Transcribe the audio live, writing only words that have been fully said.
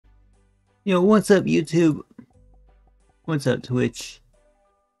Yo, what's up, YouTube? What's up, Twitch?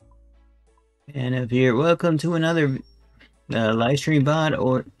 FanOF here. Welcome to another live stream VOD,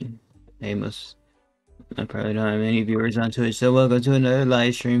 or Amos. I probably don't have any viewers on Twitch, so welcome to another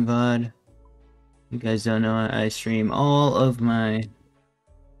live stream VOD. You guys don't know I stream all of my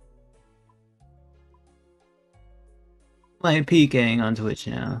PKing on Twitch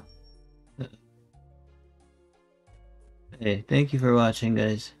now. Hey, thank you for watching,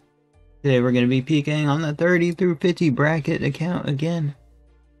 guys. Today we're gonna be PKing on the 30 through 50 bracket account again.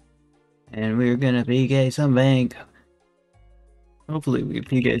 And we're gonna PK some bank. Hopefully we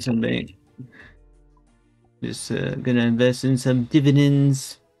PK some bank. Just gonna invest in some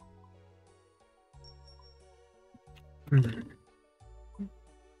dividends. So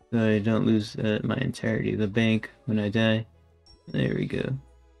I don't lose my entirety of the bank when I die. There we go.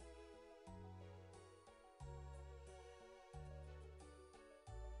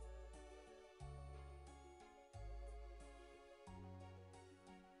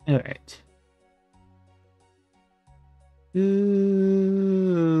 Alright. Ooh,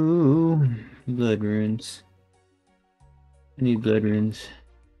 blood runes. I need blood runes.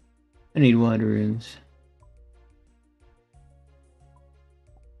 I need water runes.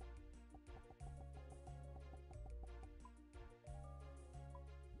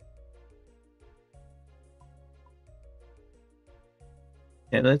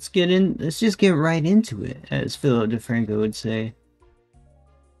 Yeah, let's just get right into it, as Philip DeFranco would say.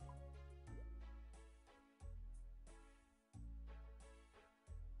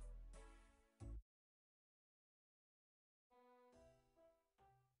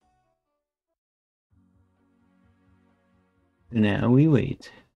 Now we wait.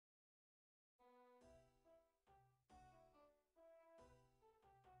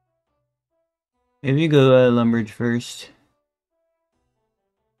 Maybe go Lumbridge first.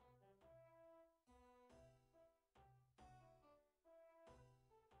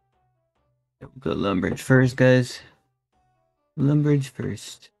 Go Lumbridge first, guys. Lumbridge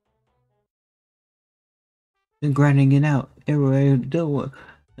first. Been grinding it out. Everywhere I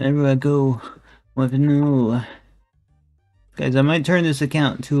go. Want to know. Guys, I might turn this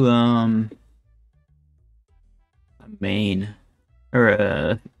account to main.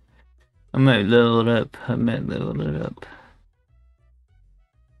 Or I might level it up.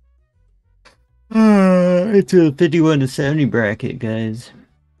 Into a 51 to 70 bracket, guys.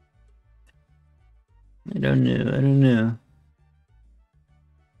 I don't know.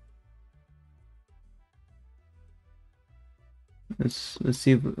 Let's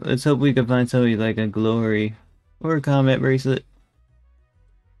see. Let's hope we can find somebody like a glory or a combat bracelet.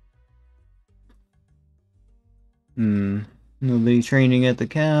 Nobody training at the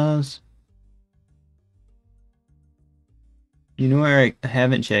cows. You know where I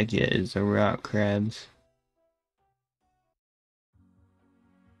haven't checked yet is the rock crabs.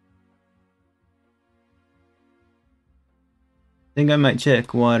 I think I might check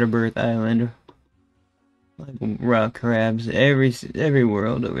Waterbirth Island. Like rock crabs, every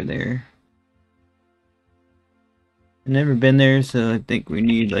world over there. I've never been there, so I think we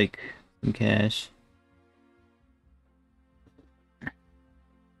need like some cash.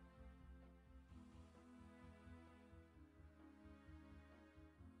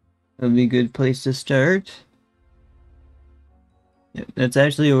 That'll be a good place to start. Yep, that's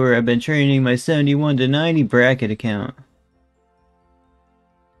actually where I've been training my 71 to 90 bracket account.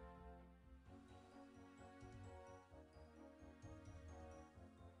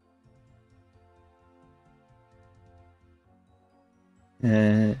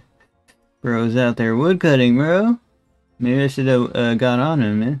 Bro's out there woodcutting, bro. Maybe I should have got on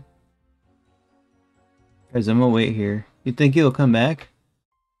him, man. Guys, I'm gonna wait here. You think he'll come back?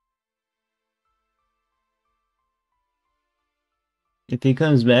 If he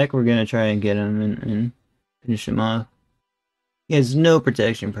comes back, we're gonna try and get him and finish him off. He has no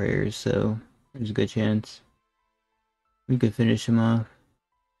protection prayers, so there's a good chance we could finish him off.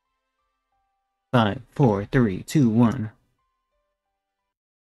 5, 4, 3, 2, 1.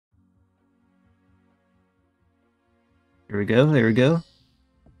 There we go, there we go.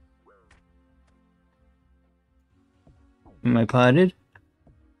 Am I potted?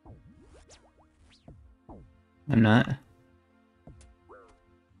 I'm not.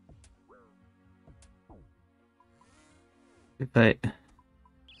 But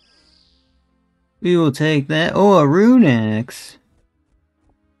we will take that. Oh, a rune axe.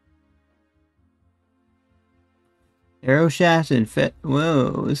 Arrow shaft and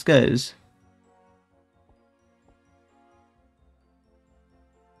whoa, this guy's.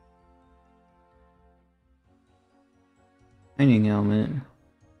 Mining helmet.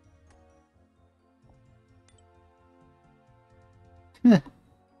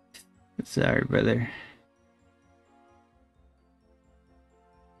 Sorry, brother.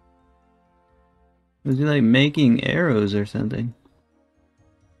 Was he like making arrows or something?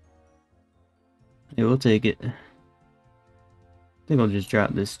 Yeah, we'll take it. I think I'll just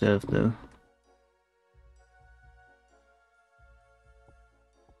drop this stuff though.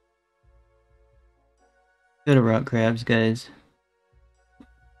 Go to rock crabs, guys.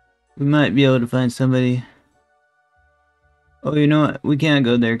 We might be able to find somebody. Oh, you know what? We can't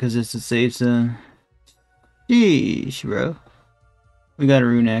go there because it's a safe zone. Sheesh, bro. We got a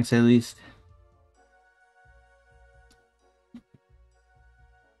rune axe at least.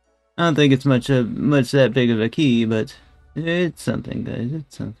 I don't think it's much that big of a key, but it's something, guys.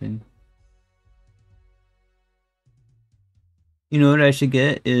 It's something. You know what I should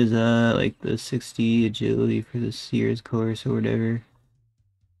get is like the 60 agility for the Sears course or whatever.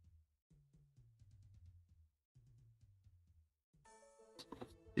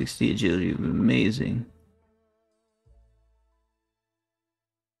 '60 agility would be amazing.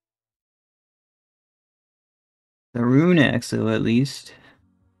 The rune axe though, at least.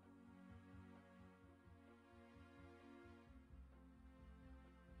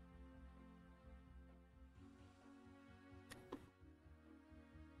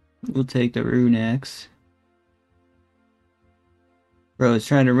 We'll take the rune axe. Bro is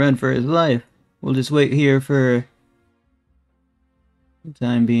trying to run for his life. We'll just wait here for the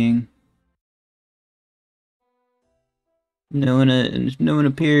time being. No one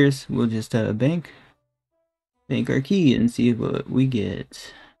appears. We'll just bank our key and see what we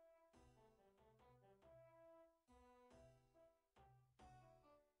get.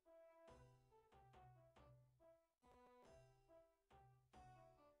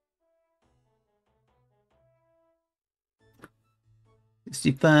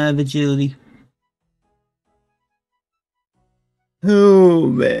 '65 agility. Oh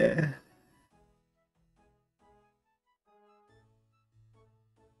man.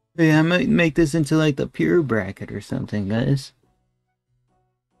 Yeah, I might make this into like the pure bracket or something, guys.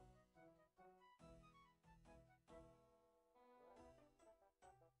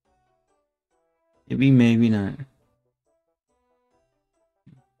 Maybe, maybe not.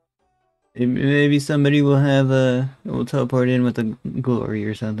 Maybe somebody will have will teleport in with a glory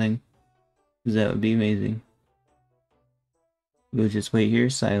or something. Cause that would be amazing. We'll just wait here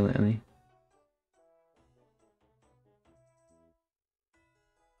silently.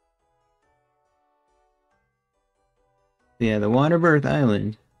 Yeah, the Waterbirth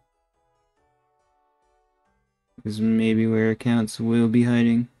Island is maybe where accounts will be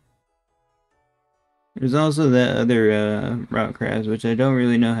hiding. There's also that other rock crabs, which I don't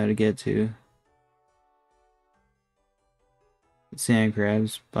really know how to get to. Sand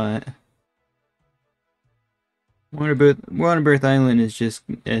crabs, but Waterbirth Island is just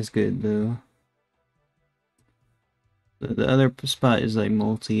as good though. The other spot is like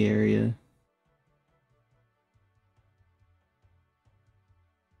multi-area.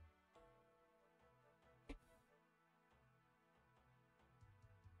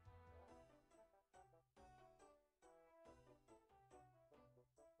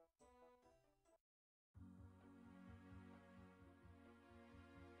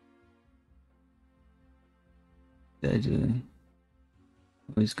 Guy's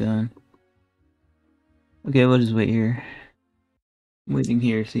always gone. Okay, we'll just wait here. Waiting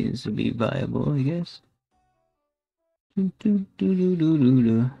here seems to be viable, I guess. Yeah,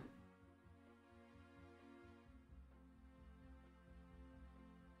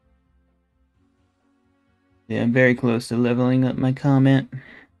 I'm very close to leveling up my comment.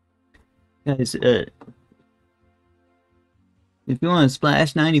 Guys, if you want to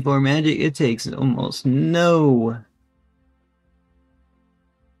splash 94 magic, it takes almost no.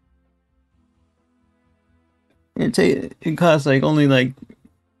 It costs like only like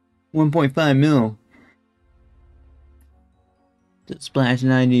 1.5 mil to splash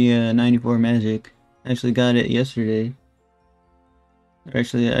 94 magic. Actually got it yesterday.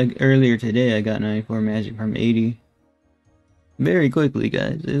 Actually, earlier today I got 94 magic from 80. Very quickly,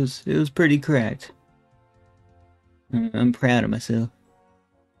 guys. It was pretty cracked. I'm proud of myself.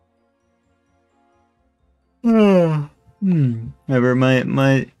 However,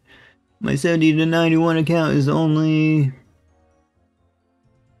 my 70 to 91 account is only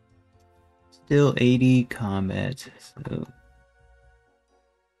still 80 combat, so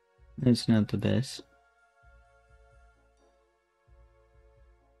that's not the best.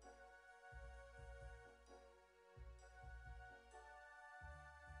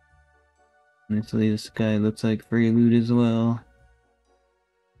 Honestly, this guy looks like free loot as well,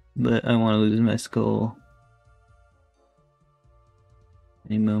 but I want to lose my skull.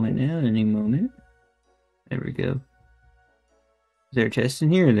 Any moment now, any moment. There we go. Is there a chest in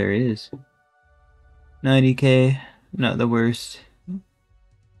here? There is. 90k, not the worst.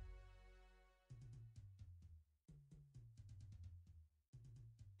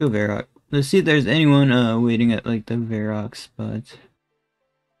 Go Varrock. Let's see if there's anyone waiting at like the Varrock spot.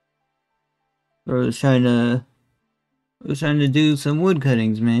 I was trying to do some wood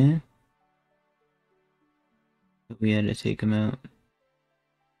cuttings, man. But we had to take him out.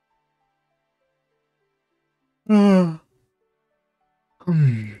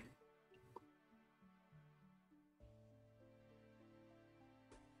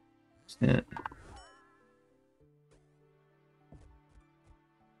 What's that?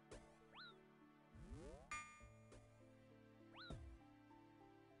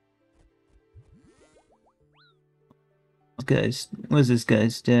 What's this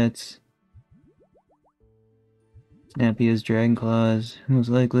guy's stats? Snappy as Dragon Claws, most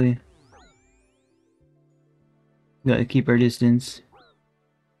likely. We gotta keep our distance.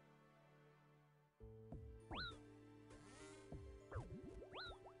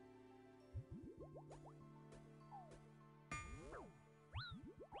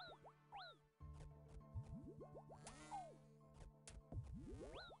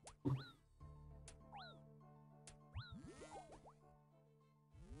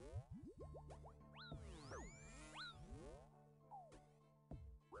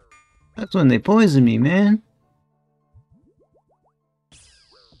 That's when they poison me, man.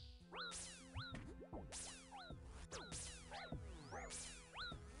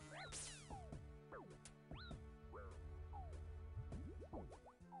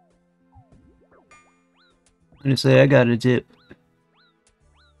 I'm gonna say I got a dip.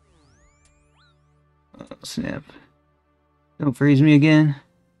 Oh, snap. Don't freeze me again.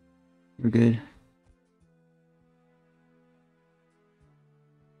 We're good.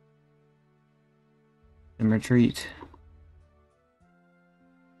 And retreat.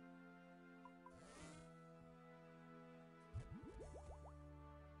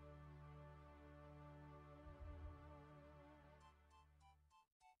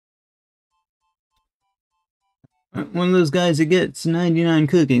 One of those guys that gets 99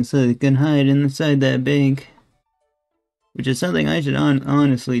 cooking so they can hide inside that bank. Which is something I should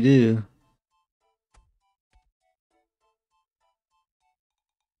honestly do.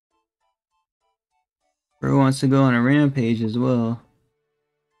 Bro wants to go on a rampage as well.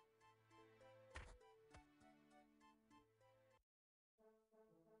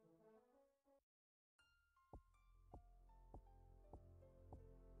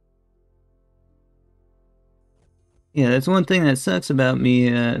 Yeah, that's one thing that sucks about me,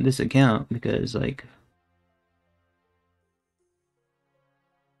 this account, because, like...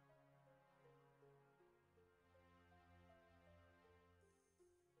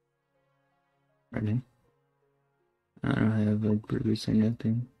 Pardon? I don't have, like, Bruce or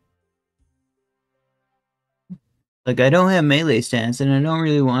nothing. Like, I don't have melee stats, and I don't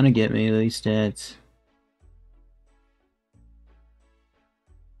really want to get melee stats.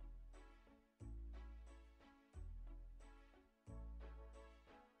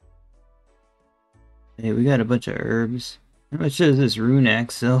 Hey, we got a bunch of herbs. How much does this rune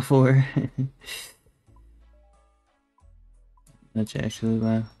axe sell for? Much actually,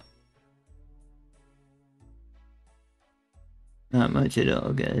 wow. Not much at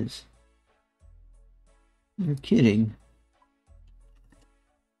all, guys. You're kidding.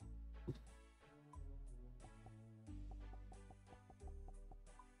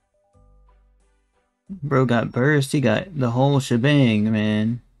 Bro got burst, he got the whole shebang,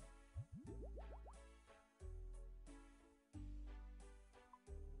 man.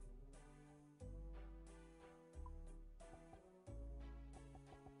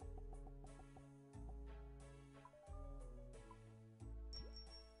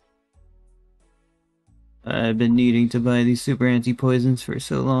 I've been needing to buy these super anti-poisons for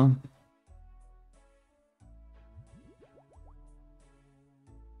so long.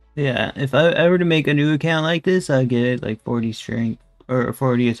 Yeah, if I were to make a new account like this, I'd get like 40 strength, or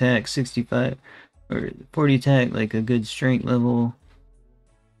 40 attack, 65, or 40 attack, like a good strength level.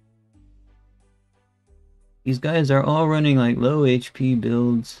 These guys are all running like low HP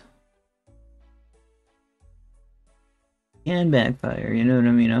builds. Can backfire, you know what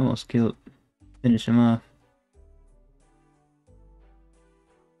I mean? I almost finish him off.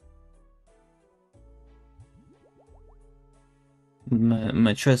 With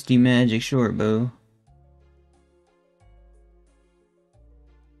my trusty magic short bow.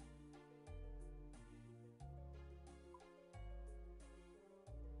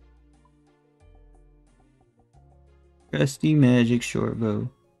 Trusty magic short bow.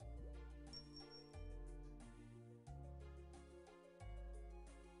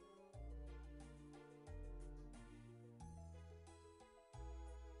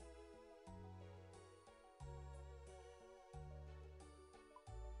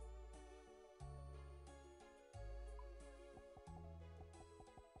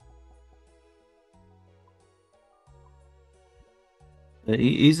 But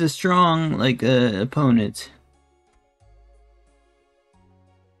he's a strong, like, opponent.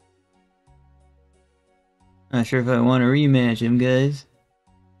 Not sure if I want to rematch him, guys.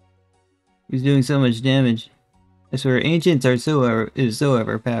 He's doing so much damage. I swear, ancients are so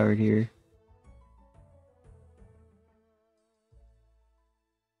overpowered here.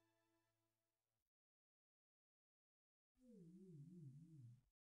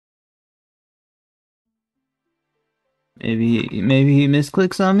 Maybe he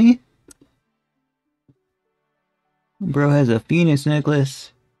misclicks on me? Bro has a phoenix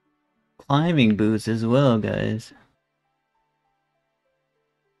necklace. Climbing boots as well, guys.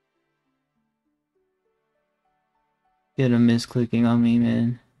 Get him misclicking on me,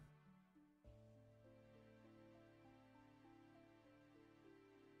 man.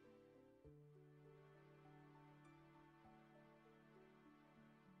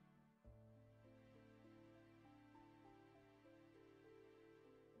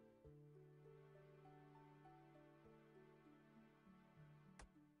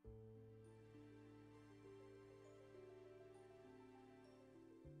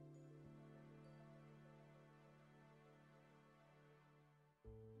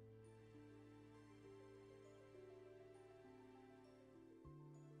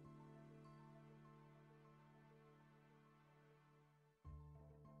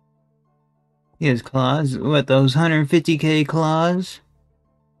 He has claws. What, those 150k claws?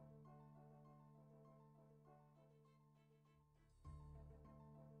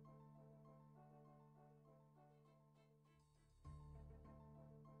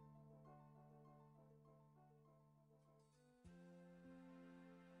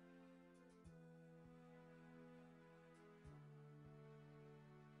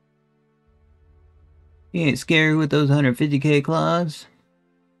 He ain't scary with those 150k claws.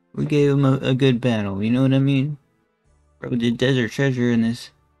 We gave him a good battle, you know what I mean? Bro did desert treasure in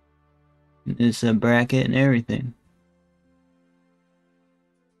this bracket and everything.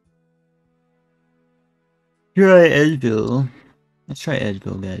 Try Edgeville. Let's try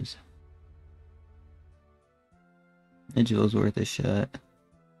Edgeville, guys. Edgeville's worth a shot.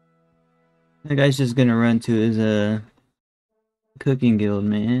 That guy's just gonna run to his cooking guild,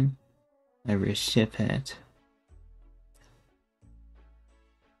 man. Irish chef hat.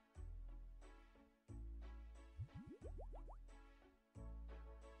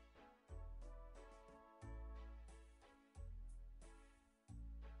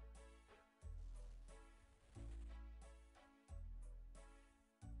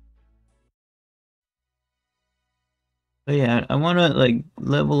 But yeah, I wanna like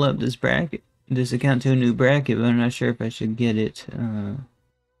level up this account to a new bracket, but I'm not sure if I should get it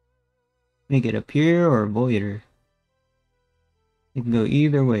make it a pure or a voider. It can go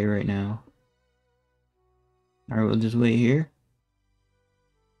either way right now. Alright, we'll just wait here.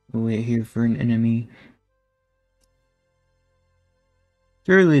 We'll wait here for an enemy.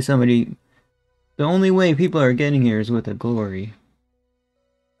 Surely somebody... The only way people are getting here is with a glory.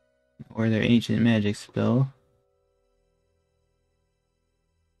 Or their ancient magic spell.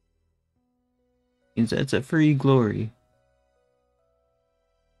 Means that's a free glory.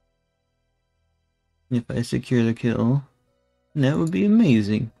 If I secure the kill, that would be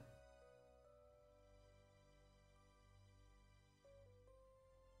amazing.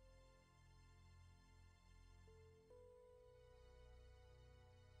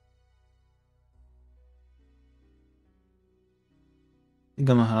 I think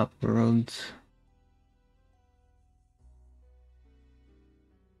I'm gonna hop the roads.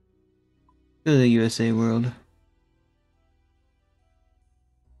 To the USA world.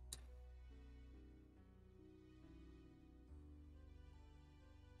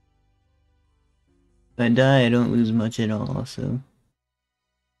 If I die, I don't lose much at all, so...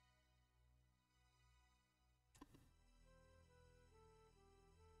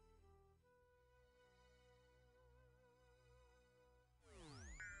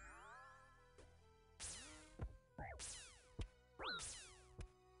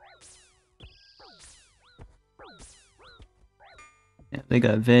 Yeah, they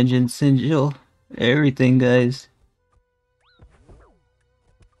got Vengeance, Sigil, everything, guys.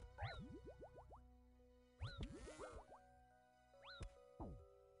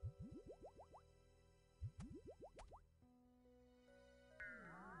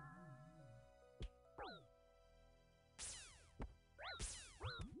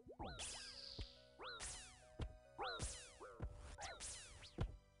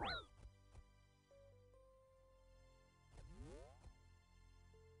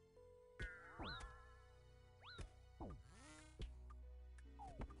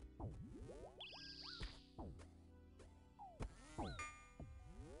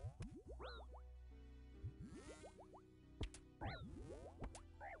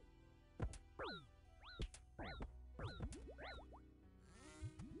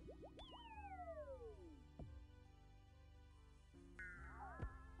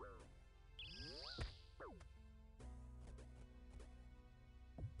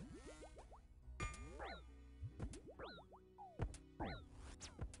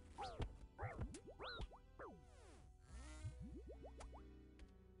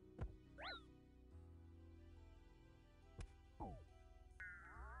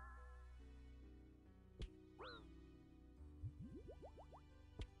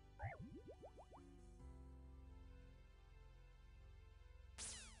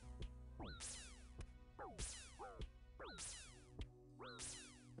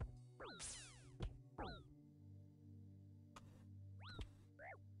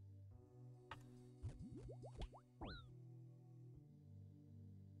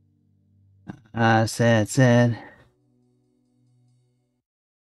 Ah, sad, sad.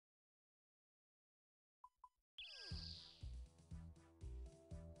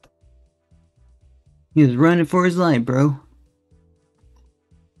 He was running for his life, bro.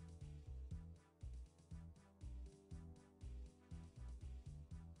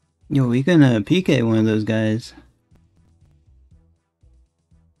 Yo, we gonna PK one of those guys.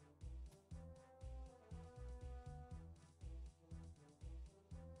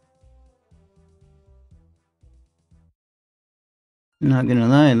 I'm not gonna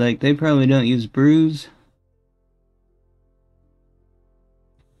lie, like, they probably don't use brews.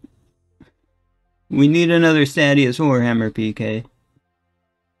 We need another Stadius Warhammer PK.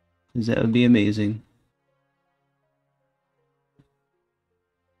 Because that would be amazing.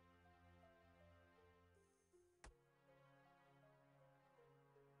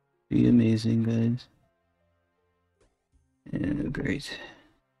 Be amazing, guys. Yeah, great.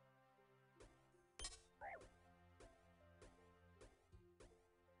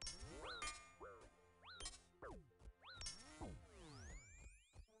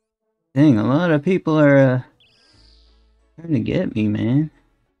 Dang, a lot of people are trying to get me, man.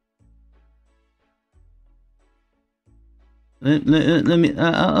 Let me.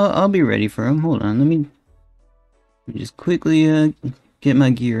 I'll be ready for him. Hold on. Let me just quickly get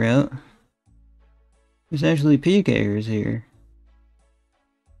my gear out. There's actually PKers here.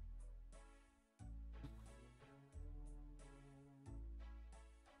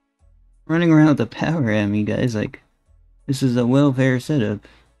 Running around with the power at me, guys. Like, this is a welfare setup.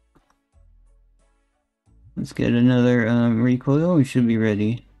 Let's get another recoil. We should be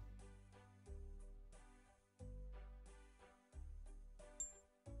ready.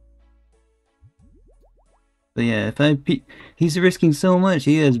 But yeah, if he's risking so much.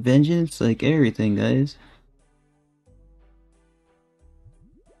 He has vengeance, like everything, guys.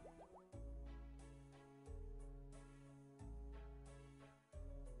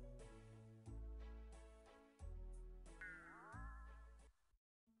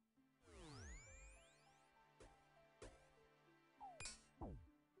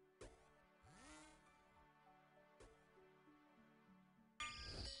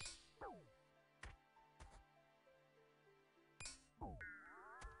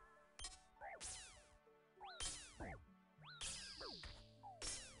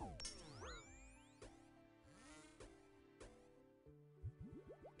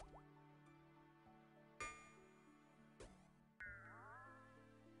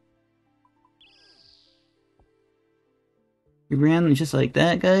 You ran just like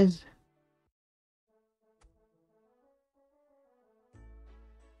that, guys?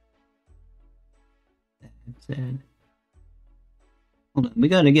 That's sad. Hold on, we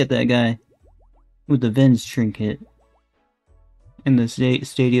gotta get that guy with the Venge trinket and the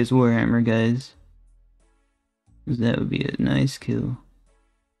Stadius Warhammer, guys. That would be a nice kill.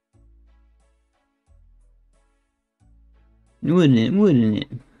 Wouldn't it? Wouldn't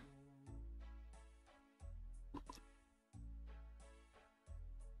it?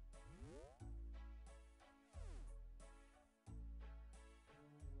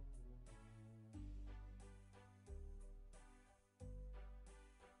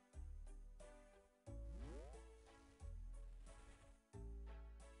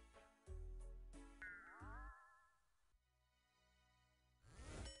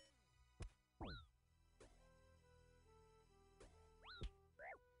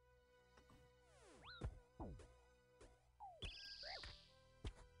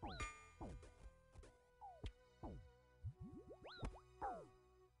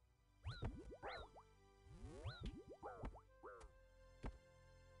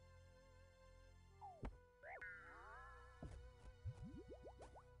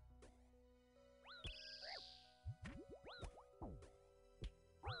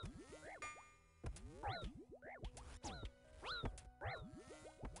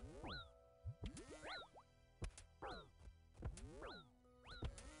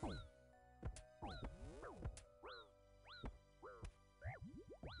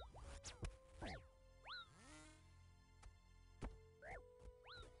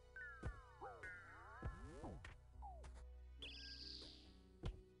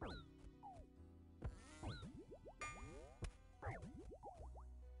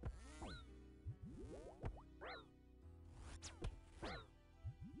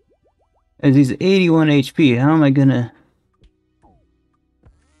 As he's 81 HP, how am I gonna...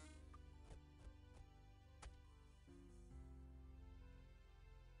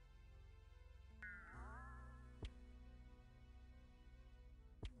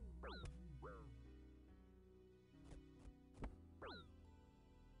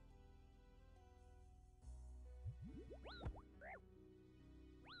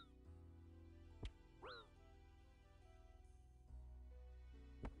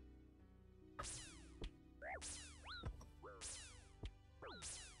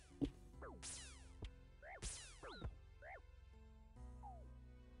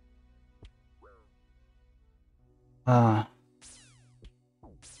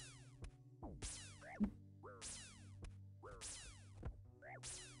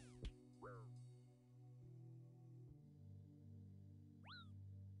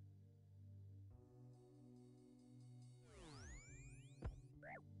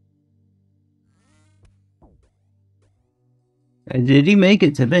 Did he make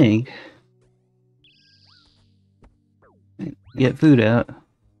it to bank? Get food out.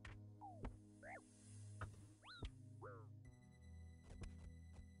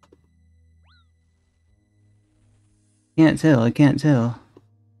 Can't tell, I can't tell.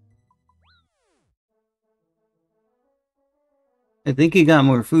 I think he got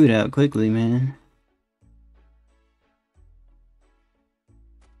more food out quickly, man.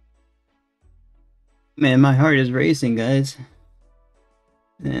 Man, my heart is racing, guys.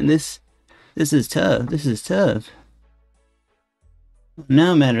 And this is tough. This is tough.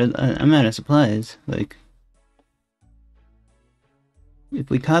 Now I'm out of supplies. Like,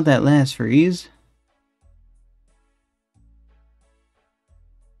 if we caught that last freeze,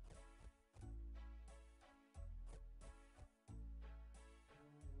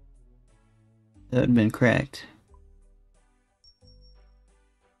 that would have been cracked.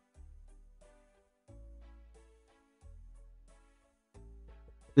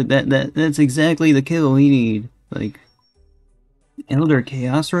 But that's exactly the kill we need. Like, Elder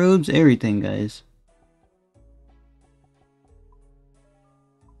Chaos Robes, everything, guys.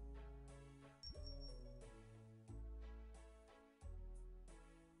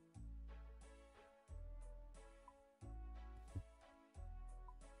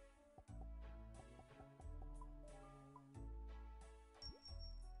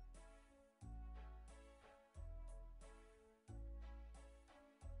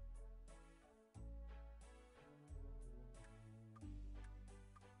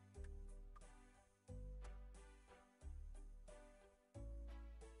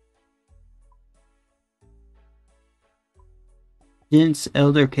 Gents,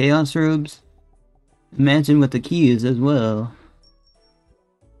 Elder Chaos Robes. Imagine what the key is as well.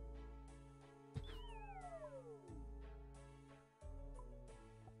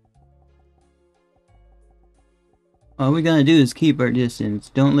 All we gotta do is keep our distance.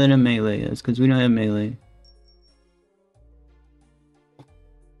 Don't let him melee us, because we don't have melee.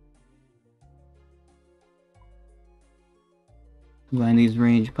 Combine these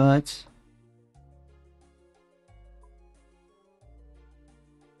range pots.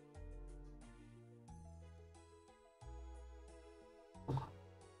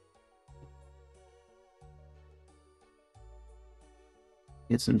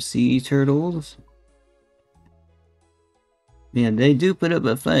 Get some sea turtles. Yeah, they do put up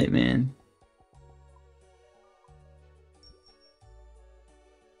a fight, man.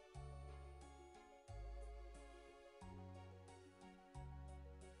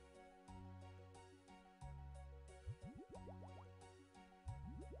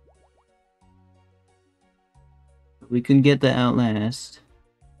 We can get the Outlast.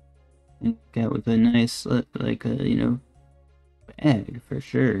 And get with a nice, like, you know, bag for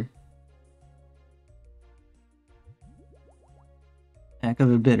sure. Lack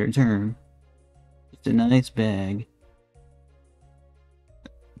of a better term. Just a nice bag.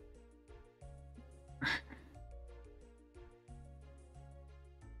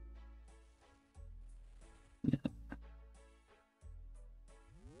 Yeah.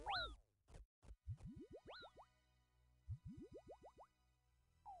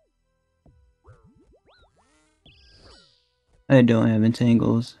 I don't have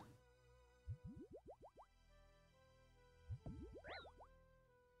entangles.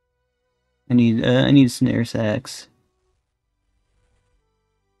 I need snare sacks.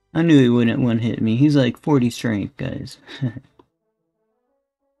 I knew he wouldn't one-hit me. He's like 40 strength, guys.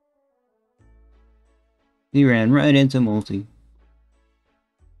 He ran right into multi.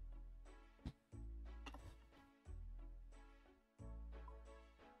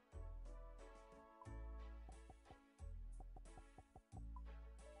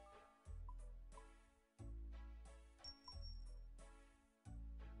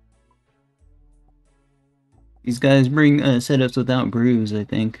 These guys bring setups without brews, I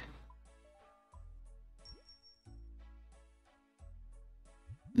think.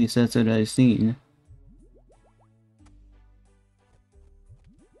 At least that's what I've seen.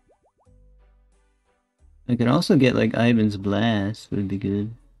 I could also get like Ivan's Blast, would be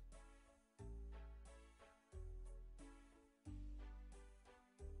good.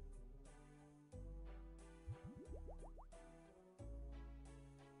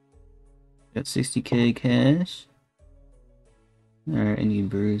 Got 60k cash. Alright, I need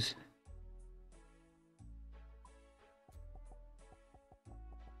brews.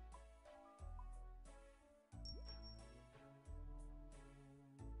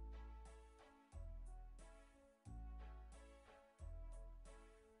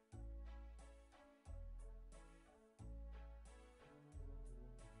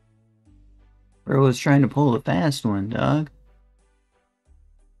 Bro was trying to pull a fast one, dog.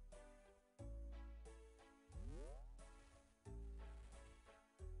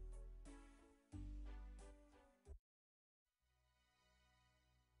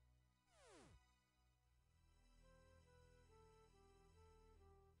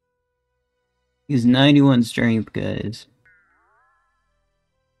 He's 91 strength, guys.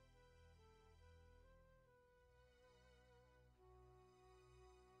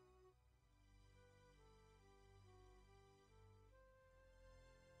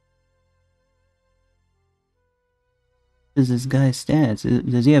 What is this guy's stats?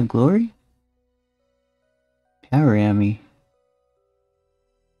 Does he have glory? Power Ammy.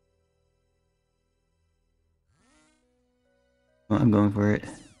 Oh, I'm going for it.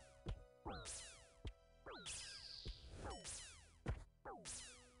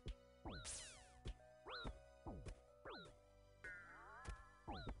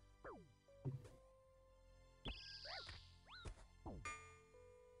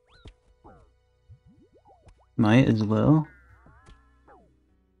 Might as well.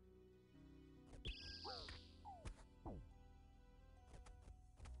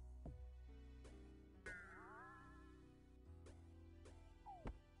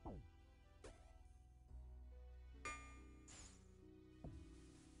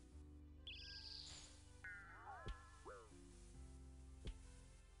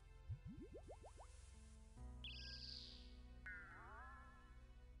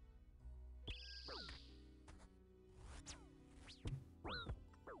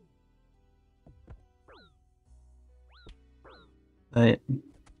 But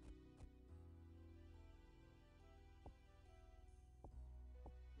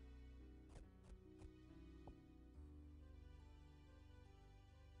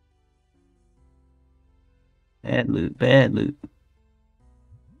bad loot, bad loot.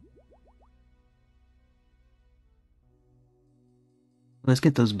 Let's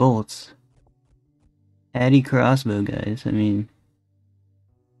get those bolts. Addy crossbow, guys. I mean,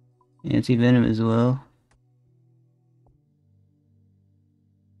 anti-venom as well.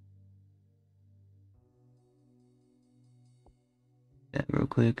 That real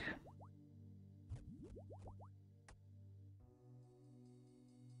quick.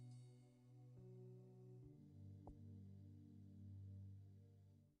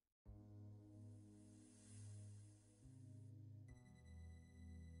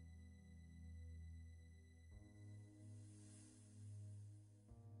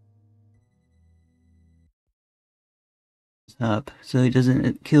 Stop, so he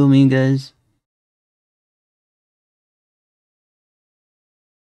doesn't kill me, guys.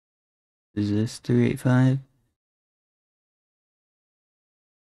 Is this 385?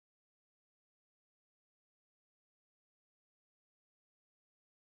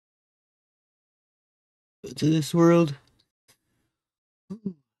 Go to this world.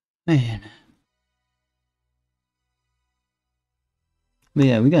 Man. But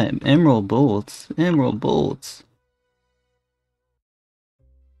yeah, we got emerald bolts. Emerald bolts.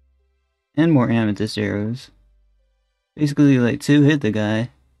 And more amethyst arrows. Basically, like, 2 hit the guy.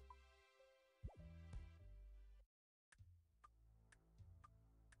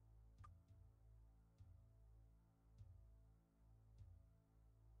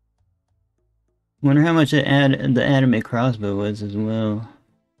 Wonder how much the adamant crossbow was as well.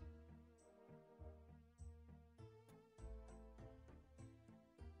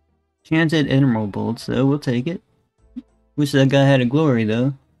 Chance at emerald bolts, so we'll take it. Wish that guy had a glory,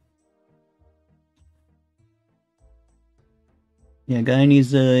 though. Yeah, guy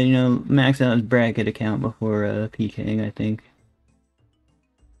needs to, you know, max out his bracket account before PKing, I think.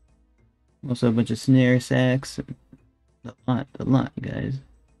 Also a bunch of snare sacks. The lot, guys.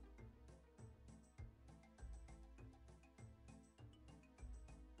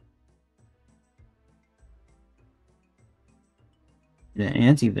 Yeah,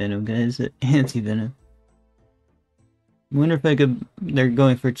 anti-venom, guys. Anti-venom. Wonder if they're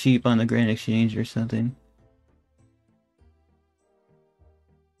going for cheap on the Grand Exchange or something.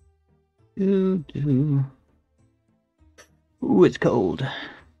 Ooh, it's cold.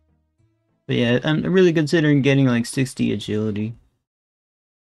 But yeah, I'm really considering getting like 60 agility.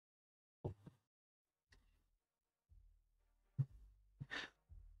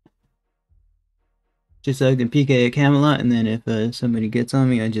 Just so I can PK at Camelot, and then if somebody gets on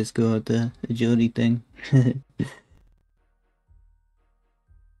me, I just go with the agility thing.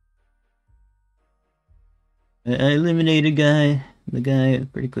 I eliminated the guy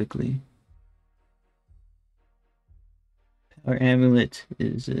pretty quickly. Power Amulet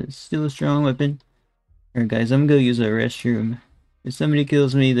is still a strong weapon. Alright guys, I'm gonna go use a restroom. If somebody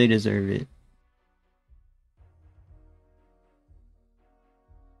kills me, they deserve it.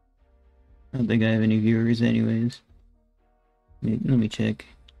 I don't think I have any viewers anyways. Let me check.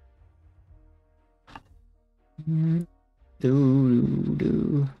 Do do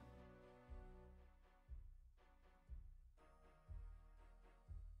do.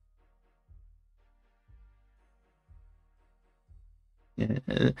 Yeah,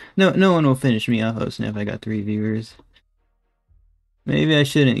 no one will finish me off hosting if I got 3 viewers. Maybe I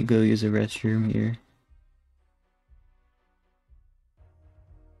shouldn't go use a restroom here.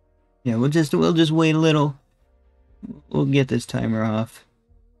 Yeah, we'll just wait a little. We'll get this timer off.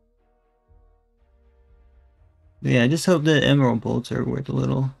 But yeah, I just hope the emerald bolts are worth a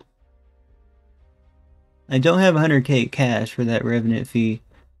little. I don't have 100k cash for that revenant fee,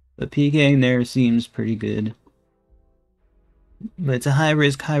 but PKing there seems pretty good. But it's a high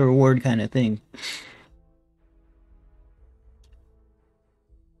risk, high reward kind of thing.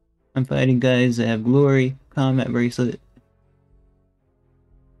 I'm fighting guys that have glory, combat bracelet.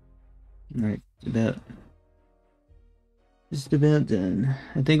 Alright, just about done.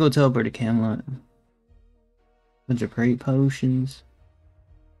 I think we'll teleport to Camelot. Bunch of great potions.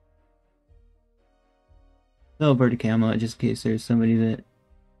 Teleport to Camelot just in case there's somebody that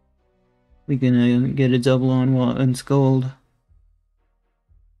we can get a double on while unskulled.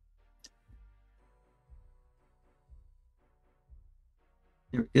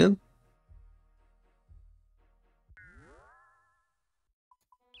 There we go.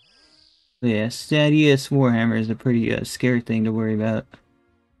 But yeah, Stadius Warhammer is a pretty scary thing to worry about.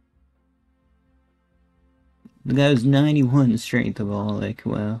 The guy was 91 strength of all, like,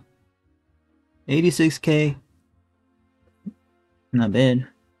 wow. 86k. Not bad.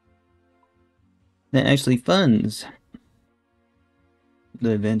 That actually funds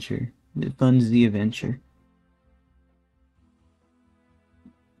the adventure. It funds the adventure.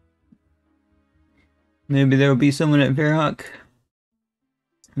 Maybe there will be someone at Verhock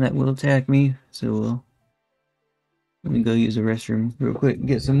that will attack me, so let me go use the restroom real quick,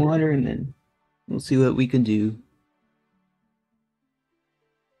 get some water, and then we'll see what we can do.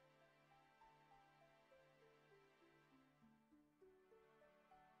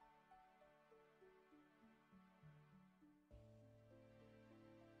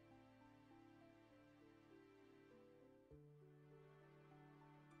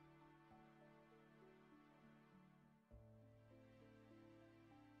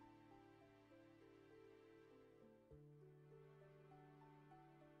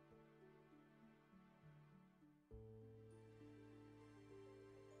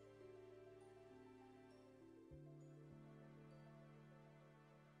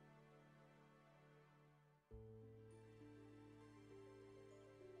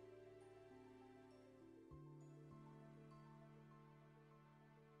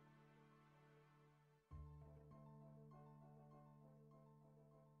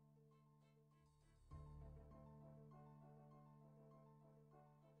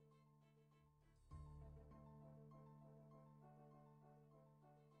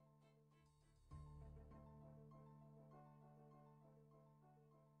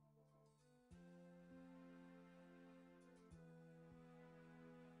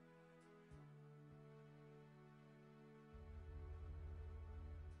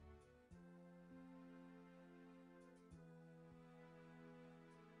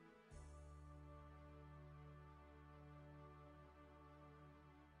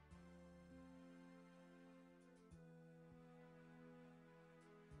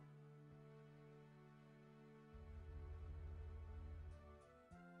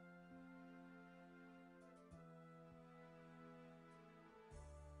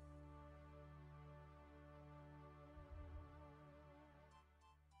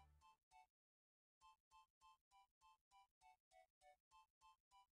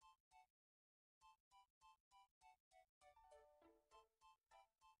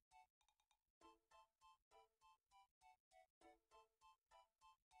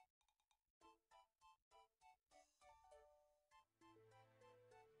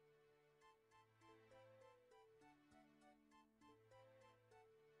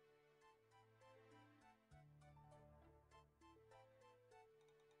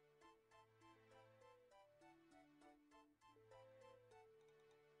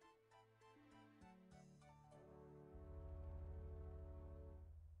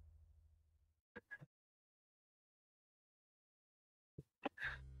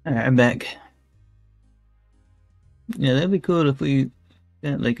 Alright, I'm back. Yeah, that'd be cool if we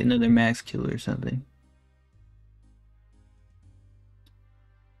got like another max kill or something.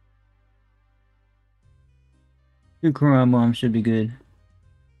 Two Quran bombs should be good.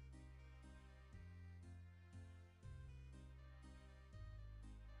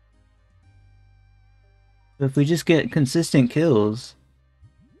 If we just get consistent kills,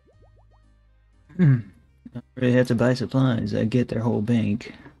 I really have to buy supplies. I get their whole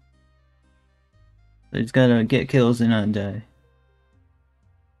bank. I just gotta get kills and not die.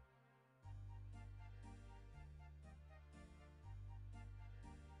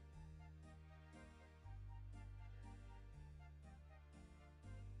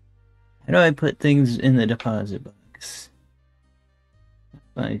 How do I put things in the deposit box?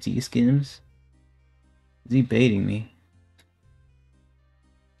 Buy T-skims? Is he baiting me?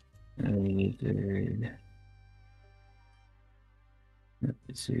 Wizard.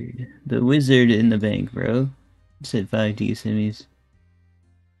 The wizard in the bank, bro. You said 5 T-simmies.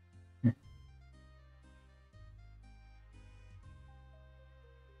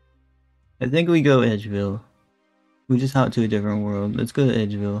 I think we go Edgeville. We just hop to a different world. Let's go to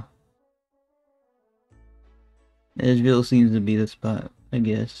Edgeville. Edgeville seems to be the spot, I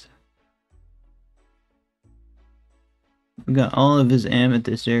guess. We got all of his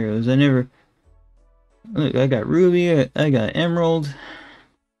amethyst arrows. I never... Look, I got ruby, I got emerald.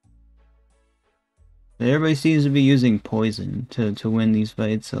 Everybody seems to be using poison to win these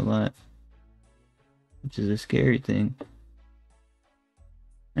fights a lot. Which is a scary thing.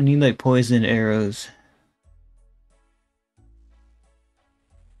 I need like poison arrows.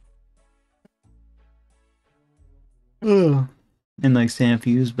 Ugh. And like sand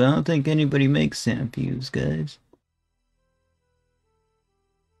fuse, but I don't think anybody makes sand fuse, guys.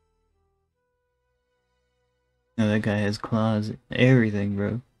 No, that guy has claws, everything,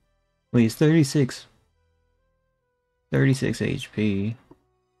 bro. Wait, he's 36. 36 HP.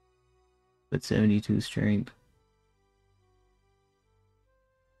 But 72 strength.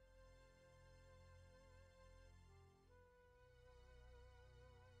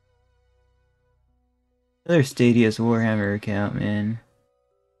 Another Stadius Warhammer account, man.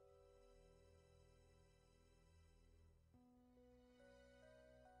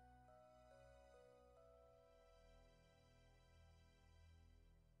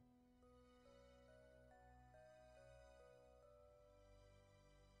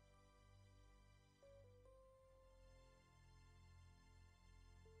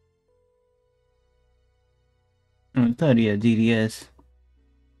 Oh, I thought he had DDS.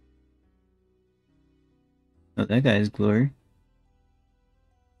 Oh, that guy's glory.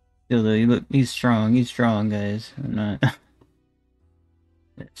 Still though, he's strong, guys. I'm not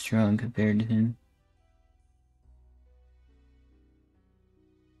that strong compared to him.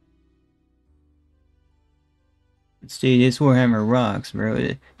 Stadius Warhammer rocks,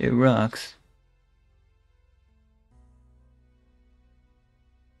 bro. It rocks.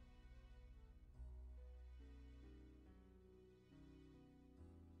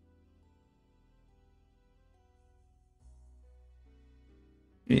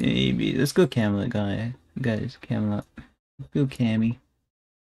 Maybe. Let's go Camelot, guys. Camelot. Let's go Cammy.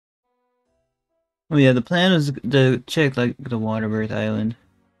 Oh yeah, the plan is to check like the Waterbirth Island.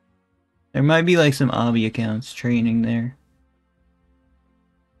 There might be like some obby accounts training there.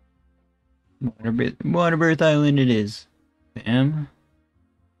 Waterbirth Island it is. Bam.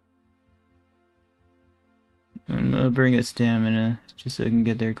 I'm gonna bring a stamina just so I can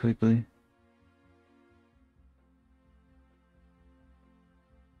get there quickly.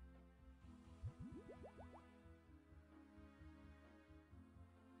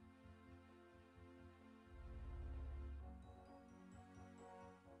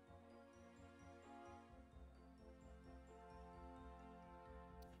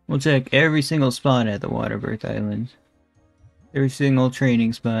 We'll check every single spot at the Waterbirth Island. Every single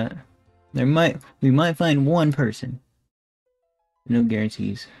training spot. We might find one person. No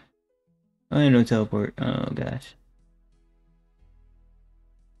guarantees. Oh, no teleport. Oh gosh.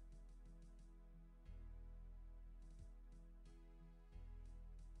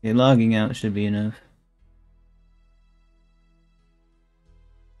 Okay, logging out should be enough.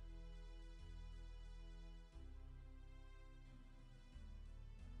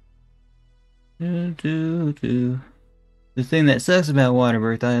 The thing that sucks about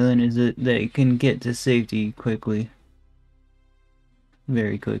Waterbirth Island is that they can get to safety quickly.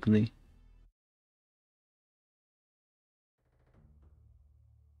 Very quickly.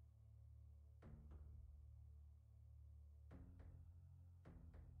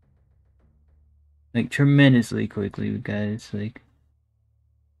 Like, tremendously quickly, guys. Like...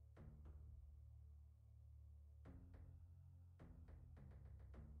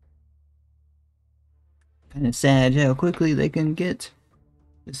 Kinda sad how quickly they can get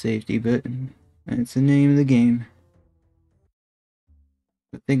to safety, but that's the name of the game.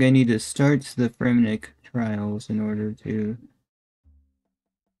 I think I need to start the Fremnik trials in order to...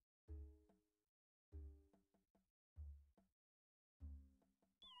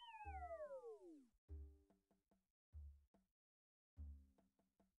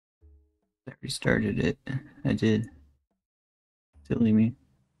 restarted it. I did. Silly me.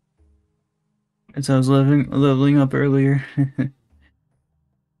 That's how I was leveling up earlier.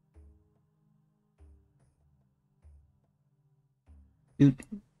 Dude.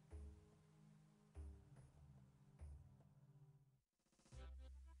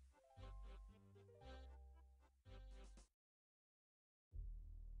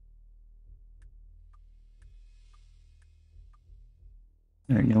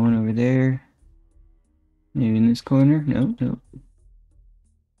 Alright, no one over there. Maybe in this corner? No, no.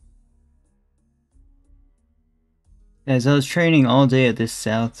 Guys, I was training all day at this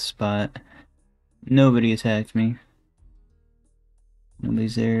south spot. Nobody attacked me.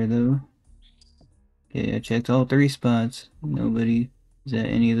 Nobody's there though. Okay, I checked all 3 spots. Nobody is at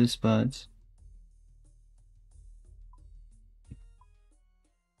any of the spots.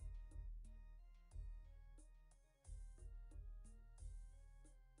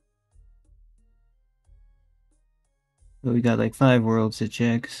 But we got like 5 worlds to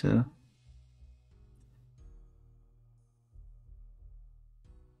check, so.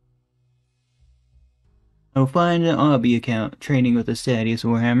 I'll find an Obby account training with a Stadius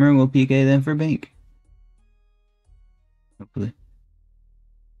Warhammer and we'll PK them for bank. Hopefully.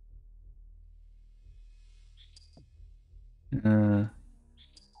 World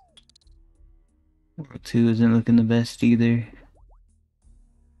 2 isn't looking the best either.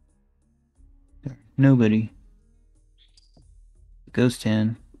 Nobody. Ghost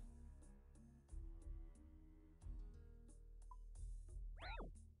Town.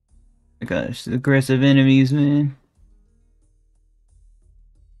 Oh gosh, aggressive enemies, man.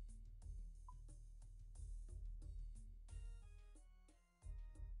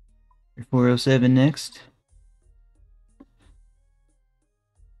 407 next.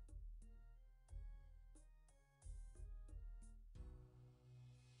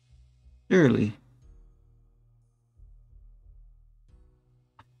 Surely.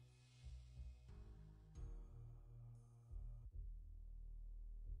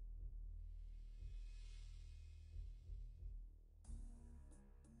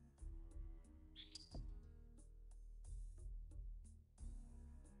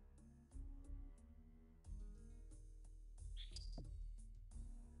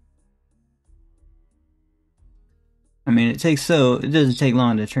 I mean, it doesn't take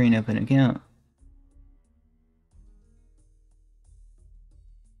long to train up an account.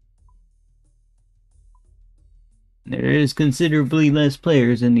 There is considerably less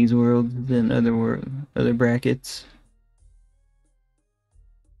players in these worlds than other brackets.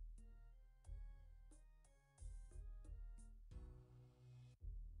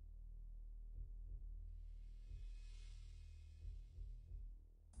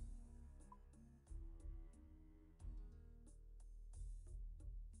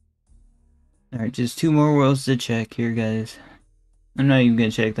 Alright, just 2 more worlds to check here, guys. I'm not even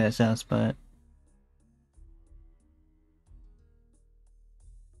gonna check that south spot.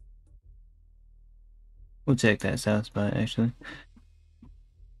 We'll check that south spot, actually.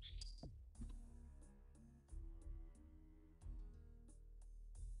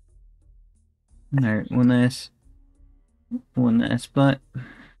 Alright, one last spot.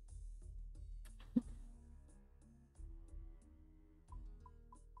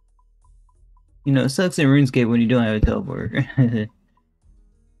 You know, it sucks in RuneScape when you don't have a teleport. The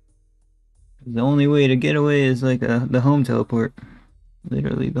only way to get away is like the home teleport.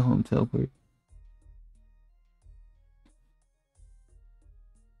 Literally the home teleport.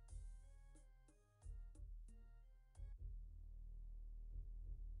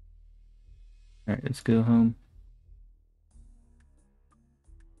 Alright, let's go home.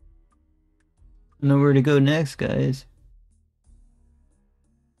 I know where to go next, guys.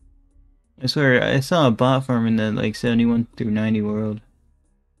 I swear, I saw a bot farm in the like 71 through 90 world.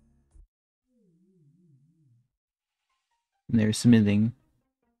 And they're smithing.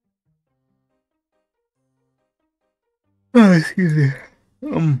 Oh, excuse me.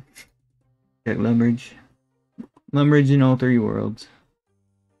 Check Lumbridge. Lumbridge in all 3 worlds.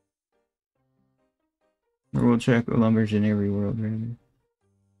 Or we'll check Lumbridge in every world, rather.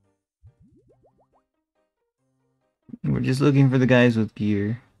 We're just looking for the guys with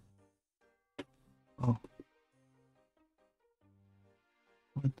gear. Oh.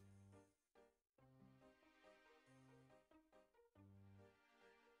 What?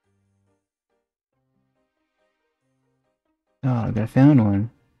 Oh, I found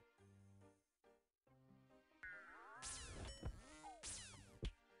one.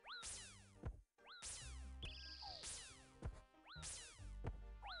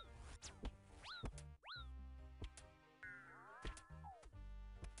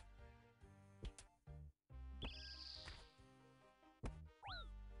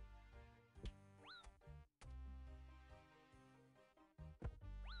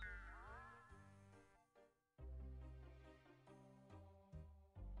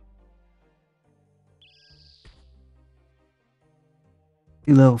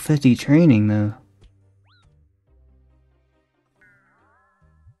 Level 50 training though.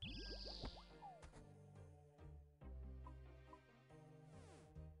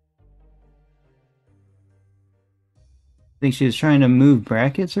 Think she was trying to move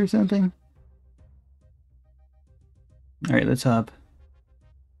brackets or something? Alright, let's hop.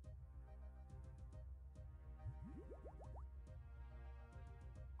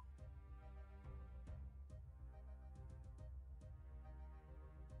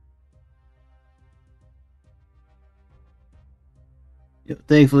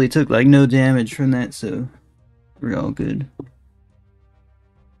 Thankfully took like no damage from that, so we're all good.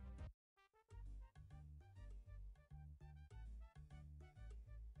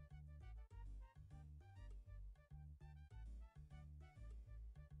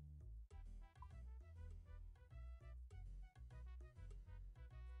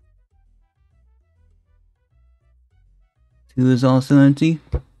 Two is also empty.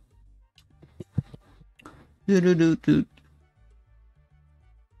 Doo-doo-doo-doo.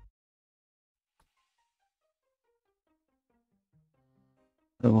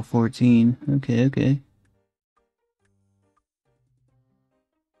 Level 14. Okay, okay.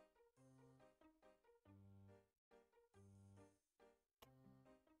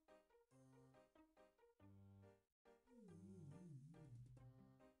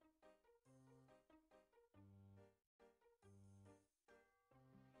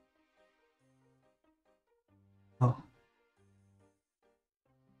 Oh.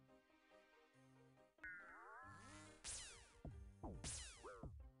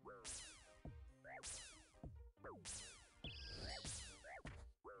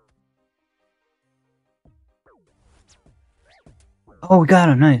 Oh, we got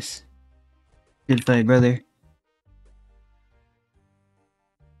him. Nice. Good fight, brother.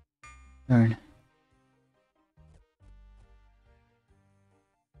 Darn.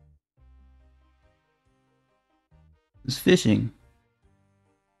 It's fishing.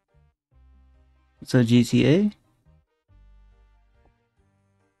 So GTA?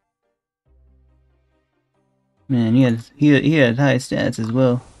 Man, he had high stats as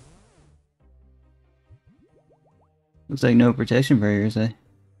well. Looks like no protection barriers, eh?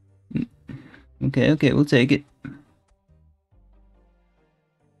 Okay, okay, we'll take it.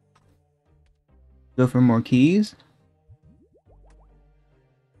 Go for more keys?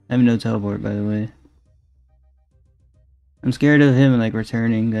 I have no teleport, by the way. I'm scared of him, like,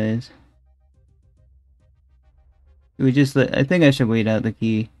 returning, guys. We just I think I should wait out the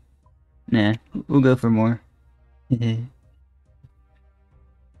key. Nah, we'll go for more. Taking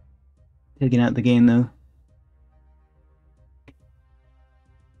out the game, though.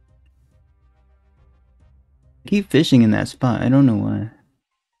 I keep fishing in that spot, I don't know why.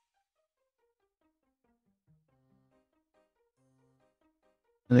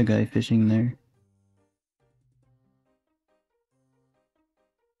 Other guy fishing there.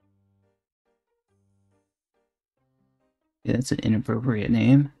 Yeah, that's an inappropriate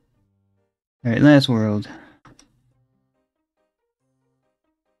name. Alright, last world.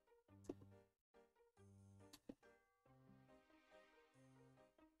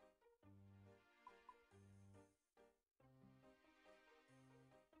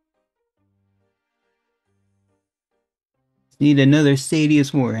 Need another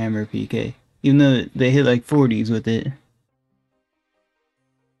Stadius Warhammer PK. Even though they hit like 40s with it.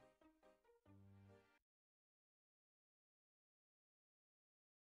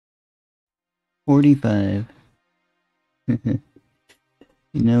 45. You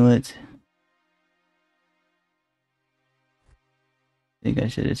know what? I think I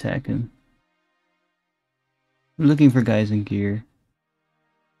should attack him. I'm looking for guys in gear.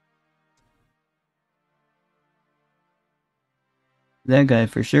 That guy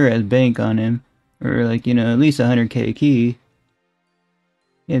for sure has bank on him. Or like, you know, at least 100k key.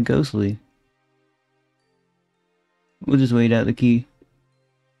 Yeah, ghostly. We'll just wait out the key.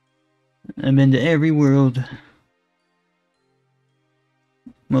 I've been to every world.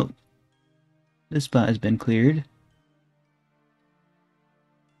 Well, this spot has been cleared.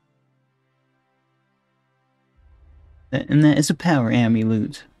 And that is a power ammy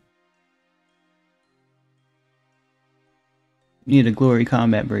loot. Need a glory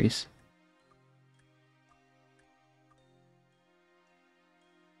combat brace.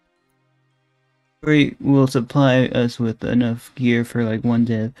 Glory will supply us with enough gear for like one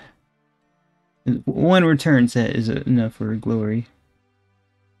dev. One return set is enough for glory.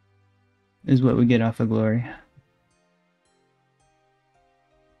 Is what we get off of glory.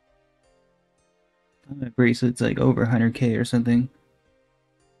 Combat bracelet's like over 100k or something.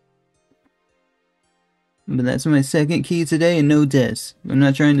 But that's my second key today and no deaths. I'm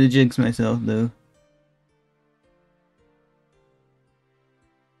not trying to jinx myself though.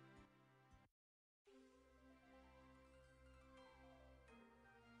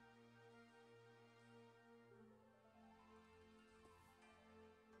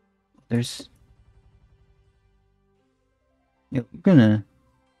 There's... Yeah, we're gonna...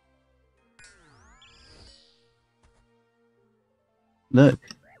 Look.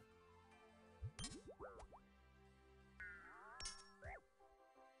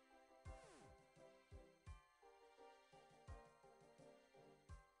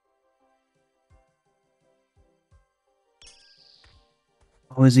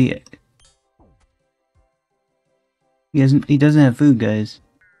 Oh, is he... He doesn't have food, guys.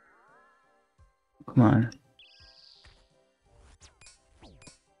 Come on.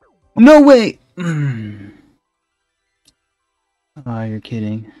 No way! Oh, you're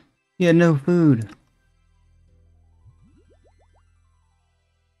kidding. He had no food.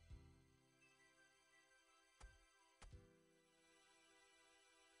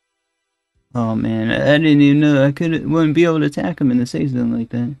 Oh man, I didn't even know I wouldn't be able to attack him in the safe zone like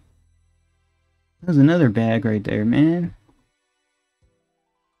that. That was another bag right there, man.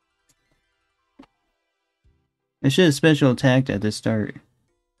 I should have special attacked at the start.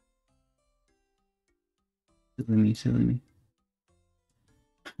 Silly me.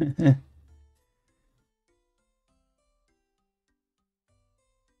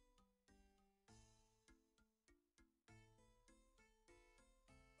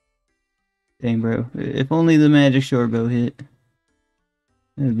 Dang, bro. If only the magic short bow hit.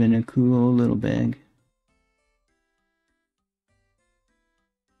 That would have been a cool little bag.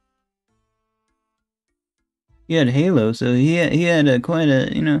 He had Halo, so he had quite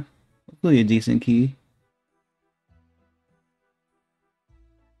a, you know, hopefully a decent key.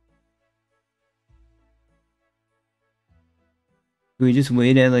 Do we just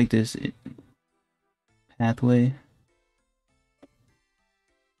wait at like this pathway?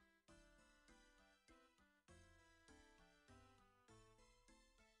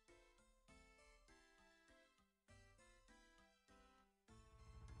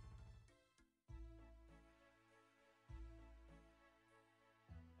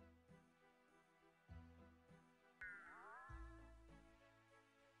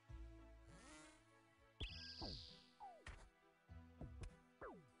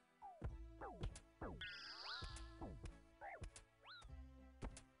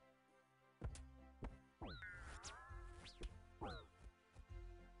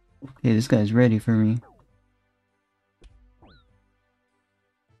 Okay, this guy's ready for me.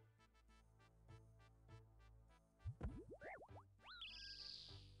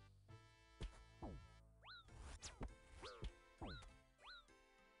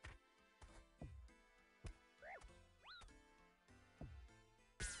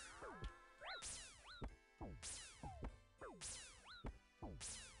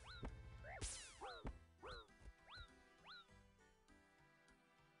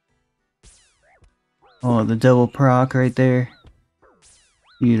 Oh, the double proc right there.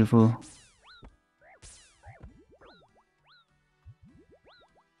 Beautiful.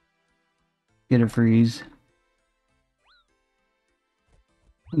 Get a freeze.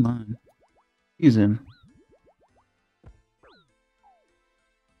 Come on. Use him.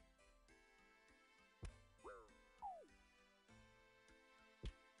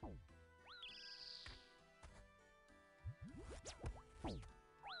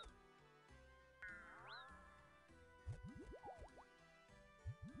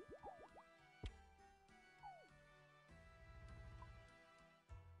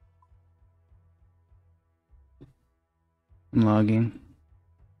 I'm logging.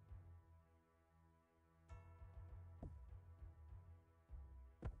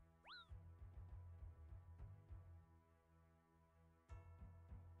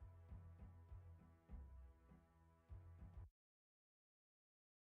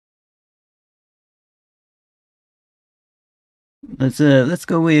 Let's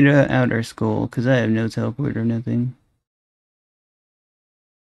go wait out our skull, cause I have no teleport or nothing.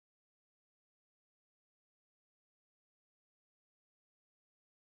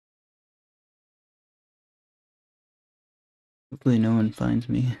 Hopefully no one finds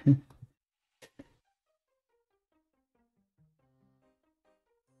me.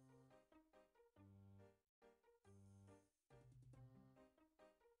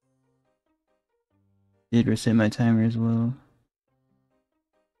 Did reset my timer as well.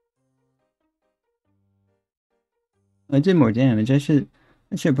 I did more damage. I should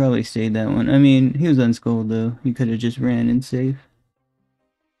probably stayed that one. I mean, he was unskulled though. He could have just ran in safe.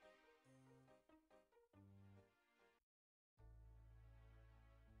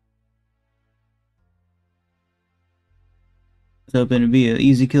 was hoping it'd be an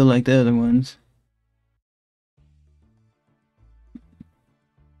easy kill like the other ones.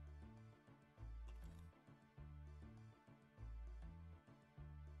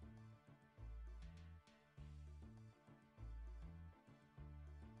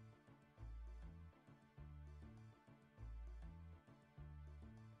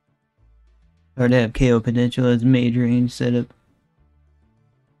 Or to have KO potential as mage range setup.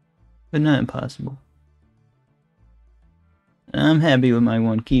 But not impossible. I'm happy with my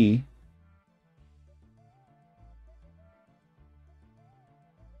one key.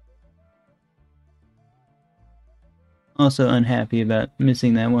 Also unhappy about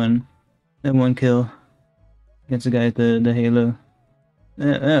missing that one kill against the guy with the halo.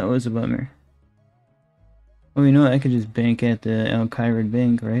 That was a bummer. Oh, you know what? I could just bank at the Al Khairad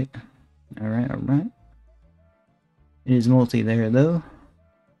bank, right? Alright, alright. It is multi there, though.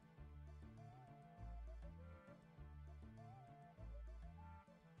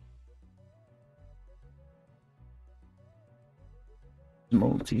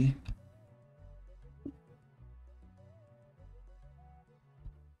 Multi.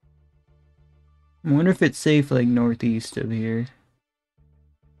 I wonder if it's safe, like, northeast of here.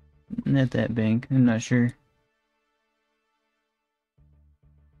 At that bank, I'm not sure.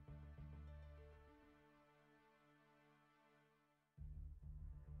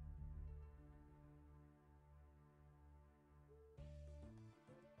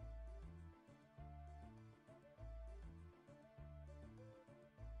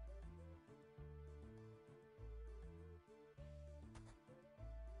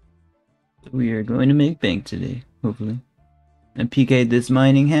 We are going to make bank today, hopefully. I PK'd this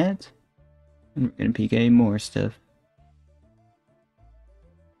mining hat, and we're gonna PK more stuff.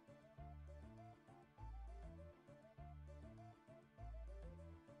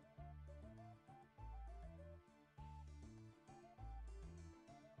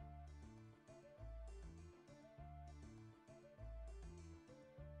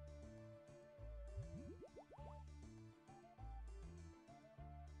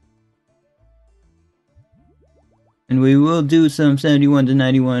 And we will do some 71 to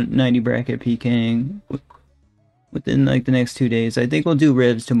 90 bracket PKing within like the next 2 days. I think we'll do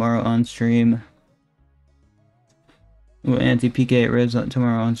revs tomorrow on stream. We'll anti-PK at revs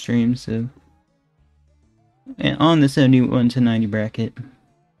tomorrow on stream, so... And on the 71 to 90 bracket.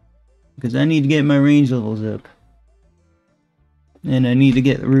 Because I need to get my range levels up. And I need to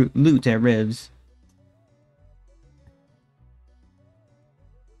get loot at revs.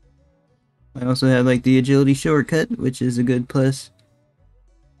 I also have like the agility shortcut, which is a good plus.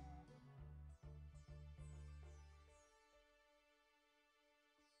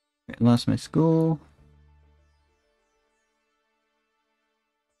 I lost my skull.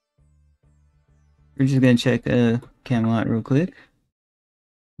 We're just gonna check Camelot real quick.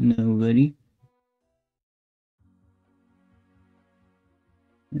 Nobody.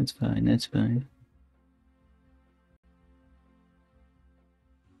 That's fine, that's fine.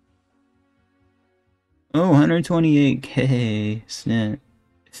 Oh, 128k. Snap.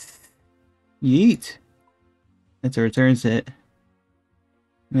 Yeet. That's a return set.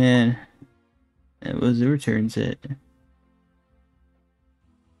 Man, that was a return set.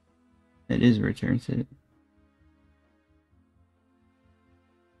 That is a return set.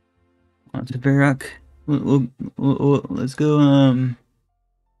 On to Barak. Let's go,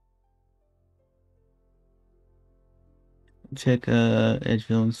 check,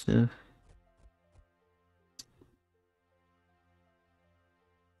 Edgeville and stuff.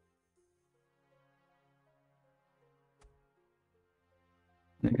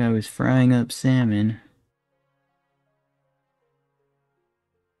 That guy was frying up salmon.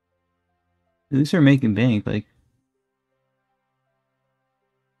 At least they're making bank, like...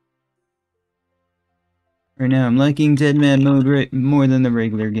 Right now, I'm liking Deadman mode more than the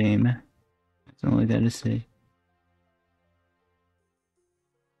regular game. That's all I gotta say.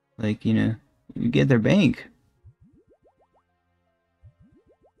 Like, you know, you get their bank.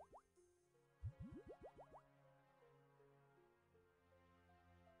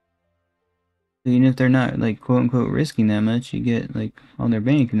 Even if they're not, like, quote-unquote risking that much, you get, like, on their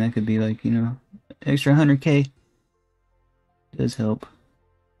bank, and that could be, like, you know, extra 100k. Does help.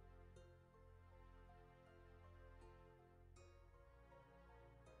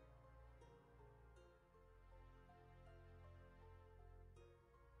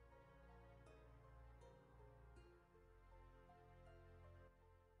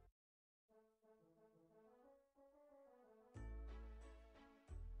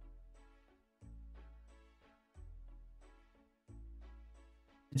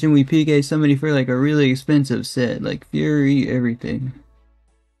 Imagine we PK somebody for like a really expensive set, like Fury, everything.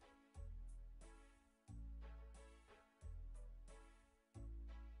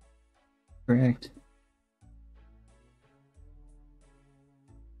 Correct.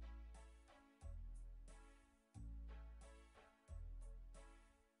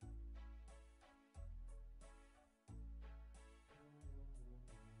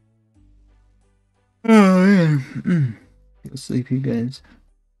 Oh man. Go sleep, you guys.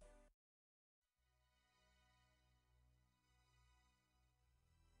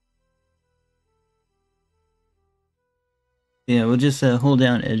 Yeah, we'll just hold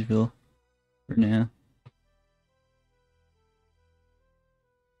down Edgeville for now.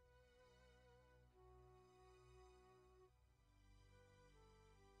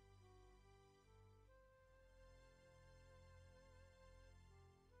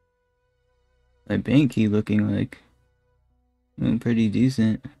 My Banky looking like pretty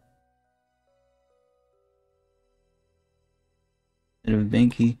decent. Bit of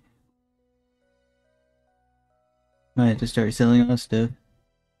Banky. Might have to start selling all stuff.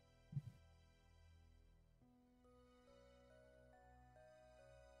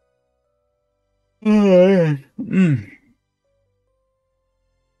 Alright,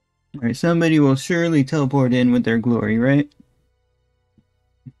 somebody will surely teleport in with their glory, right?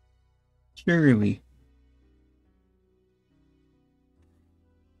 Surely.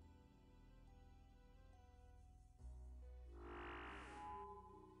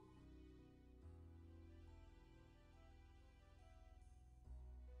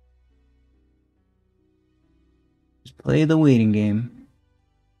 Just play the waiting game.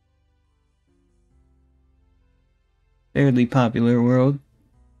 Fairly popular world.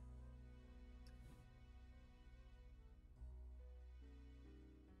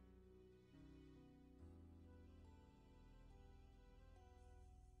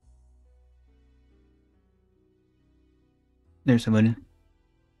 There's somebody.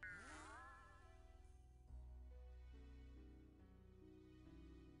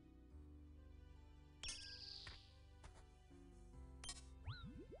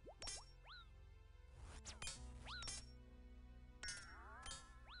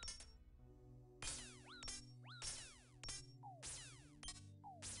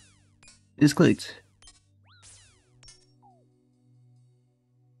 It's clicked.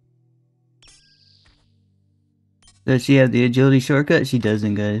 Does she have the agility shortcut? She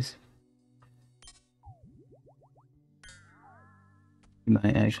doesn't, guys. She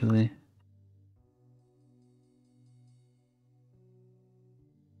might actually.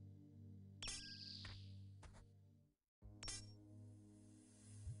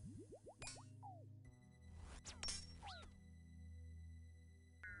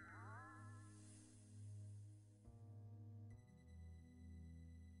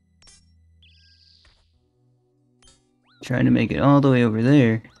 Trying to make it all the way over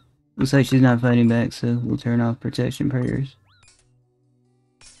there. Looks like she's not fighting back, so we'll turn off protection prayers.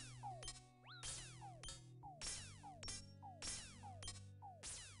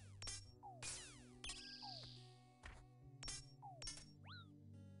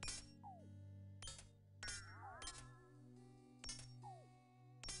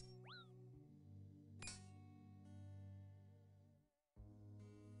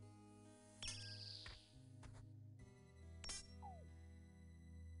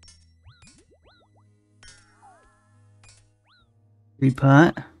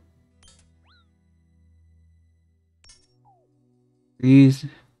 Repot. Freeze.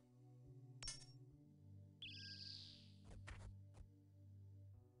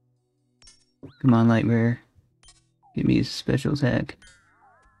 Come on, Lightbearer. Give me a special attack.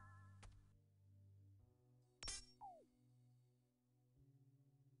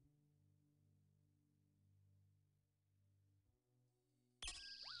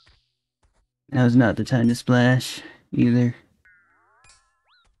 Now's not the time to splash, either.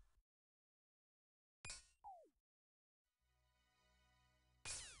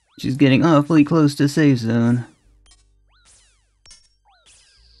 She's getting awfully close to safe zone.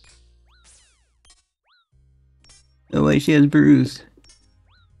 Oh wait, she has bruise.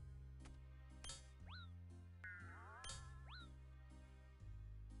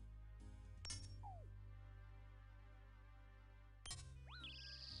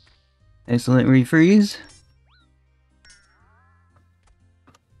 Excellent refreeze.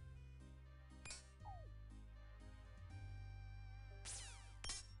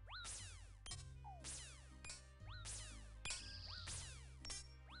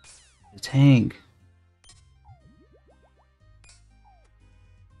 The tank.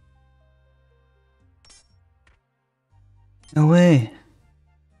 No way.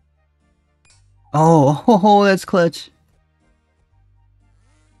 Oh, that's clutch.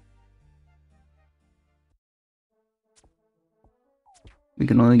 We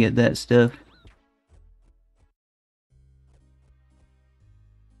can only get that stuff.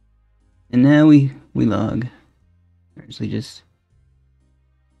 And now we log. Actually just...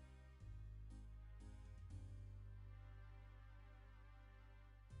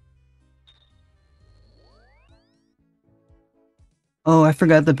 Oh, I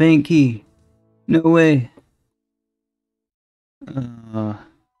forgot the bank key. No way. Uh...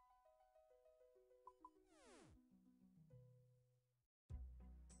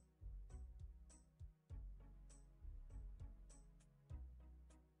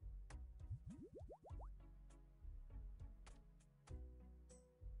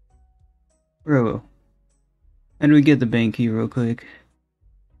 Bro. How do we get the bank key real quick?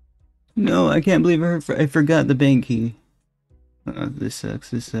 No, I can't believe I forgot the bank key. This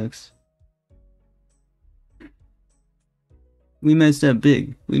sucks, this sucks. We messed up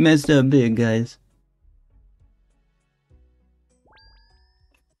big. We messed up big, guys.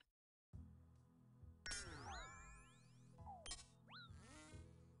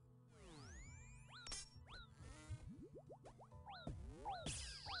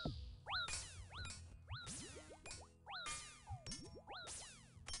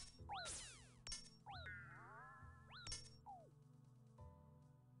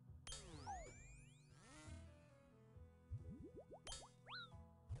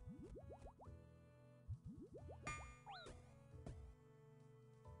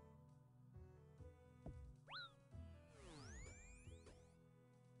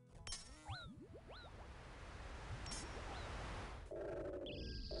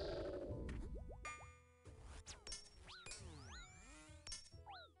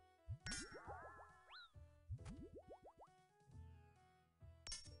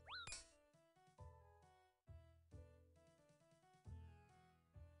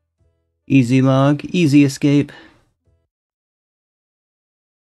 Easy log, easy escape.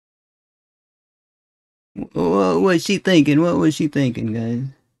 What was she thinking? What was she thinking, guys?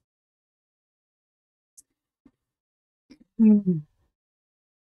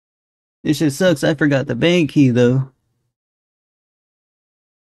 It just sucks I forgot the bank key, though.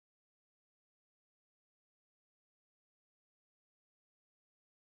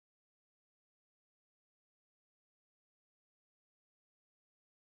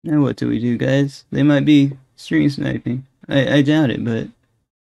 Now what do we do, guys? They might be stream sniping. I doubt it, but... I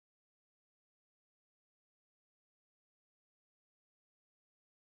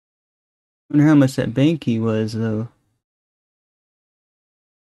wonder how much that bank key was, though.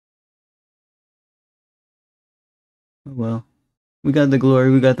 Oh well. We got the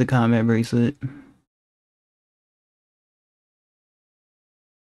glory, we got the combat bracelet.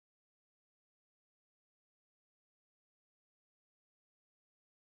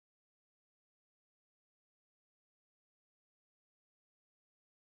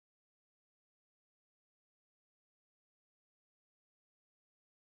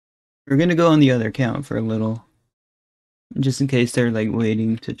 We're gonna go on the other account for a little. Just in case they're like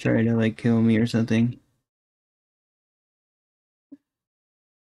waiting to try to like kill me or something.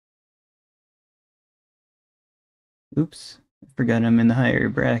 Oops. I forgot I'm in the higher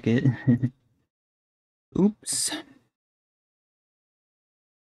bracket. Oops.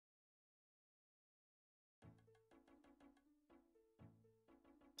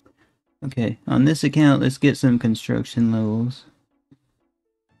 Okay, on this account, let's get some construction levels.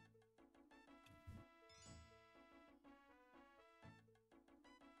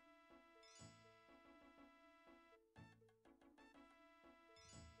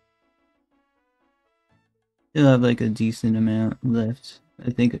 Still have like a decent amount left. I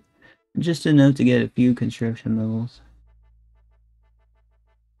think just enough to get a few construction levels.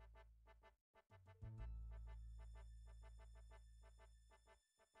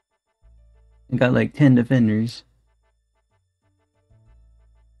 I got like 10 defenders.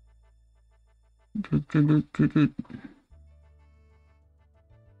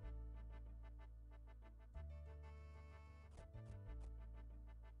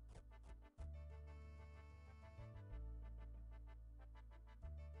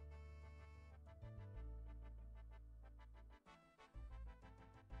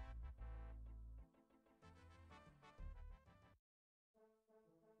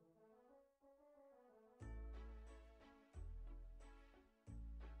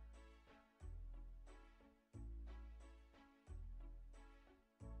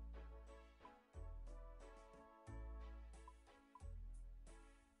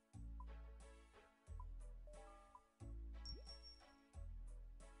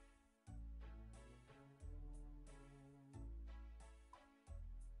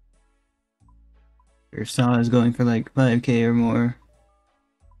 Your saw is going for like 5k or more.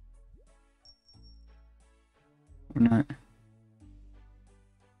 Or not.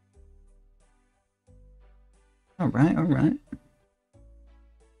 Alright, alright.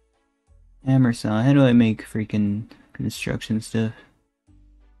 Hammer saw. How do I make freaking construction stuff?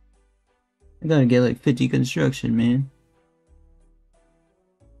 I gotta get like 50 construction, man.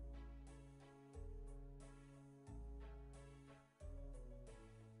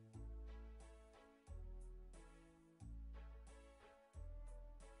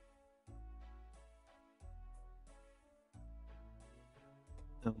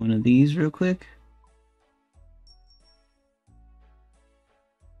 So one of these real quick.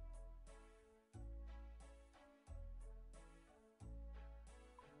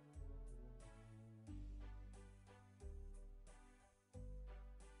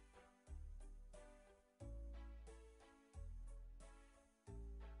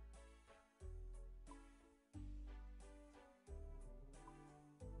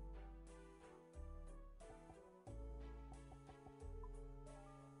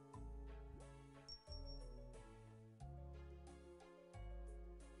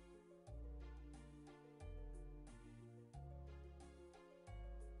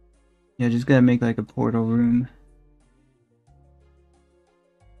 Yeah, just gotta make like a portal room.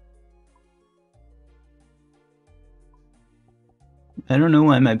 I don't know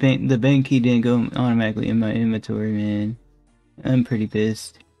why the bank key didn't go automatically in my inventory, man. I'm pretty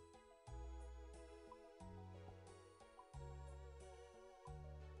pissed.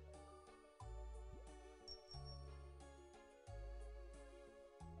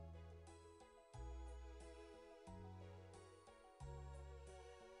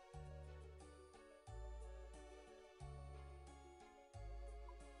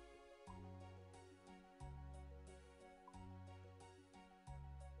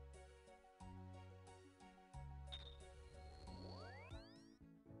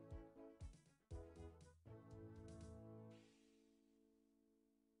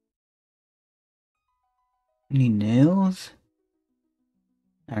 Need nails?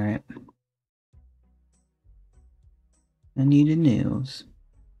 Alright. I needed nails.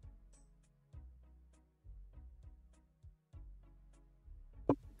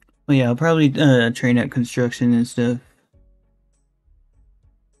 Well, yeah, I'll probably train at construction and stuff.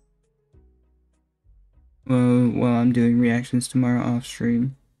 While I'm doing reactions tomorrow off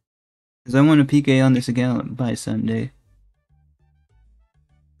stream. Because I want to PK on this account by Sunday.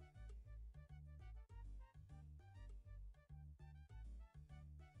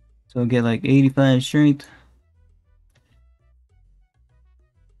 So I'll get like 85 strength.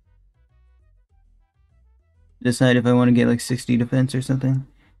 Decide if I want to get like 60 defense or something.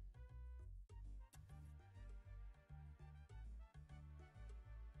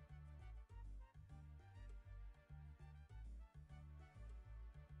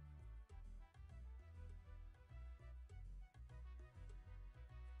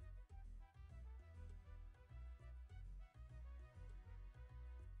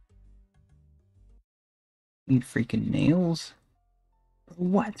 Need freaking nails?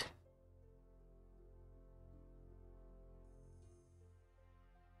 What?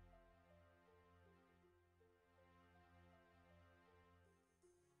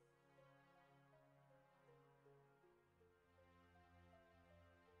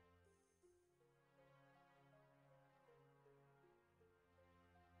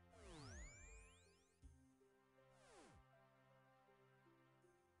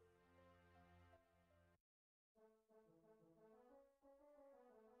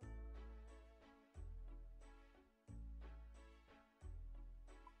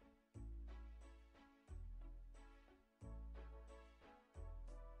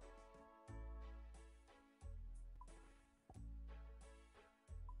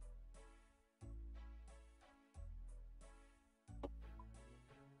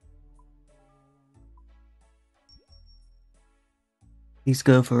 These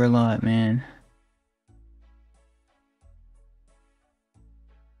go for a lot, man.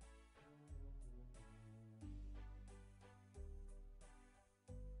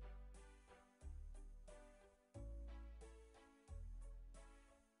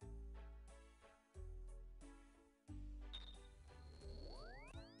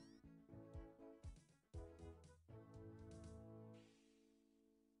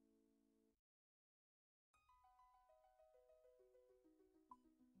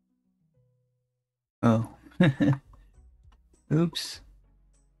 Oh. Oops.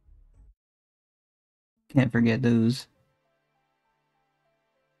 Can't forget those.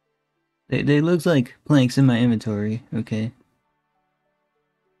 They looks like planks in my inventory, okay.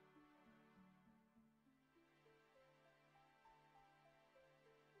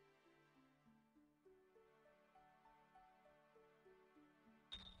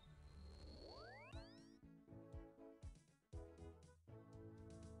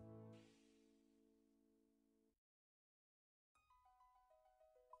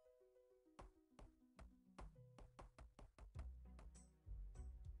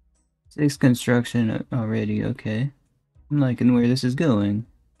 6 construction already, okay. I'm liking where this is going.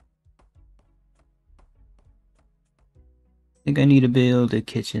 I think I need to build a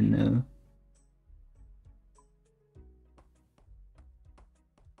kitchen though.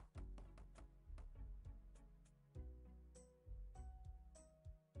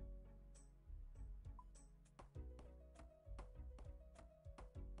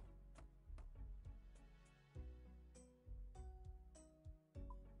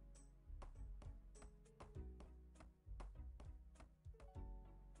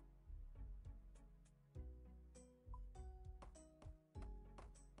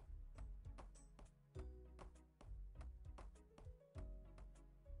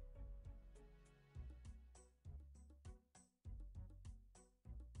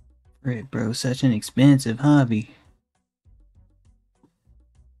 Right, bro, such an expensive hobby.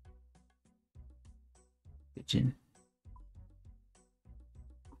 Kitchen.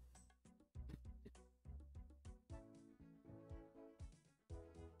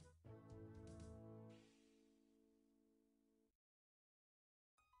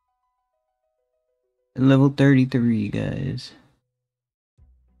 Level 33, guys.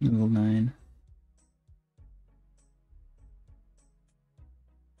 Level 9.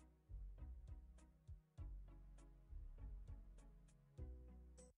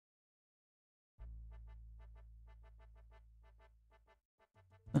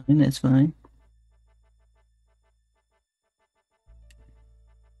 Fine, that's fine.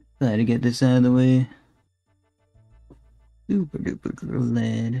 Glad to get this out of the way. Super duper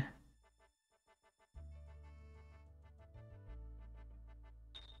lead.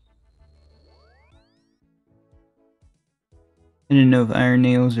 I didn't know if iron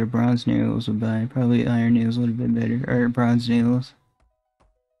nails or bronze nails would buy. Probably iron nails would have been better. Or bronze nails.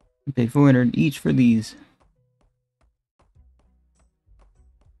 I paid 400 each for these.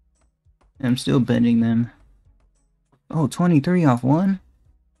 I'm still betting them. Oh, 23 off one?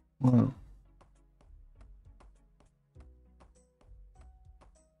 Whoa.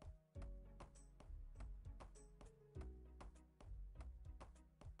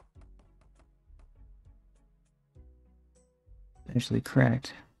 Actually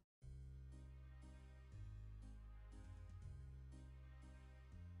cracked.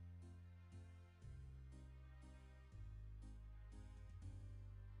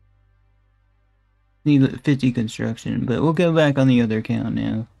 Need 50 construction, but we'll go back on the other account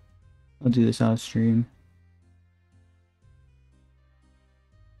now. I'll do this off stream.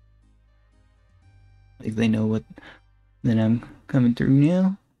 Like they know what that I'm coming through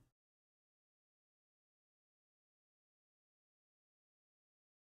now.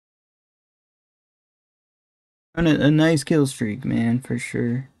 On a nice kill streak, man, for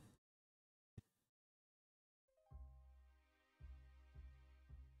sure.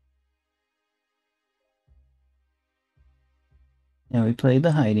 Now we play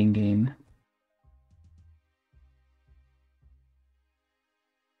the hiding game.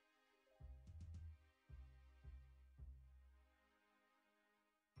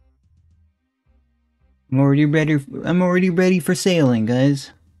 I'm already ready for sailing,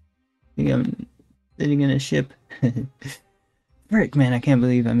 guys. I think I'm sitting in a ship. Frick, man, I can't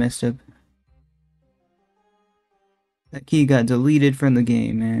believe I messed up. That key got deleted from the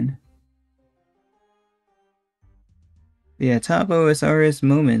game, man. Yeah, top OSRS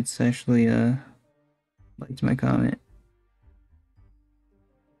moments actually liked my comment.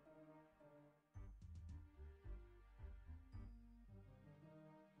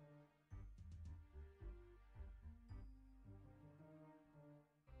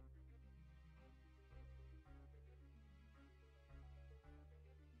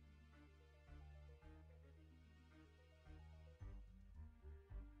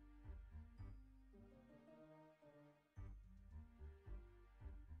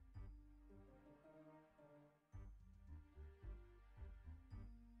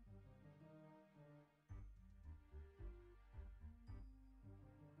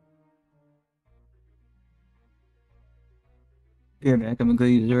 Be right back, I'm gonna go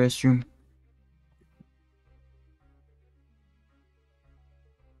use the restroom.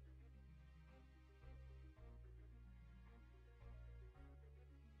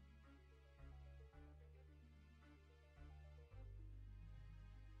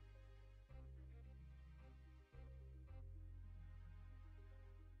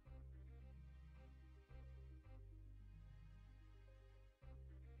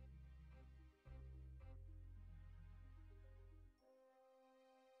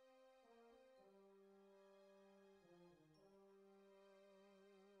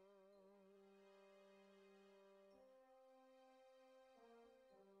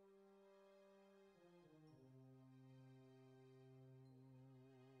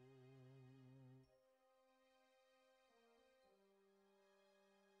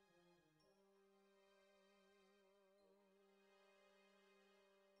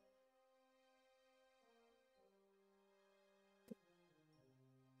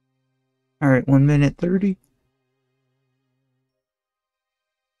 Alright, 1 minute 30.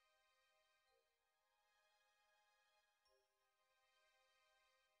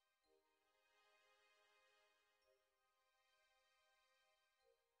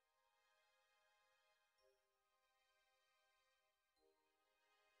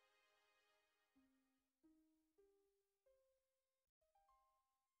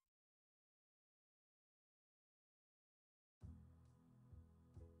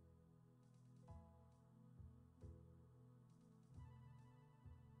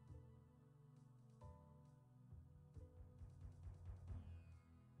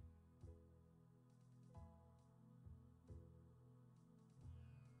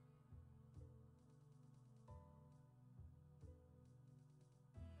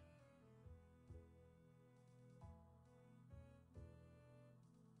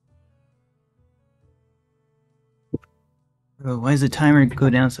 Bro, why does the timer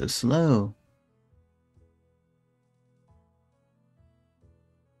go down so slow?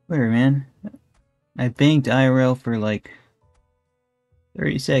 Where, man? I banked IRL for like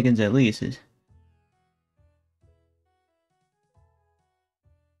 30 seconds at least.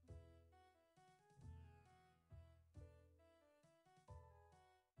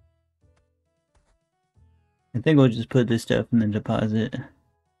 I think we'll just put this stuff in the deposit.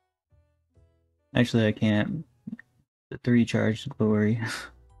 Actually, I can't. The 3 charged glory.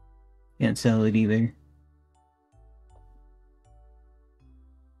 Can't sell it either.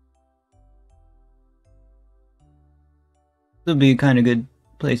 This will be a kind of good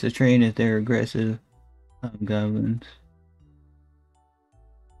place to train if they're aggressive goblins.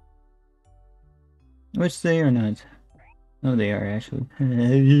 Which they are not. Oh, they are actually.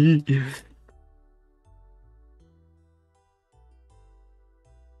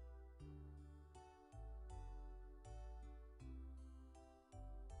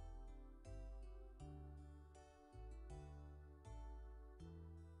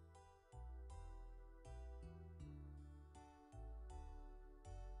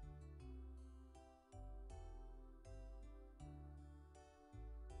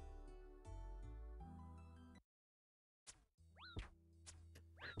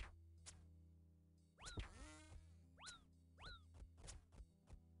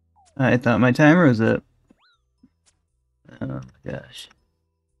 I thought my timer was up. Oh my gosh.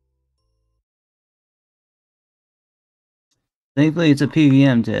 Thankfully, it's a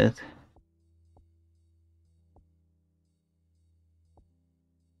PVM death.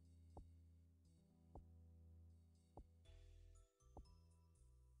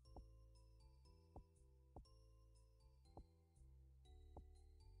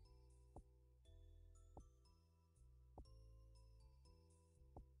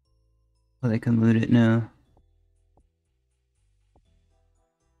 Well, they can loot it now.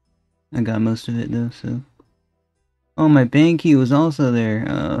 I got most of it though, so. Oh, my bank key was also there.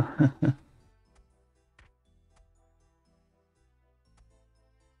 Oh.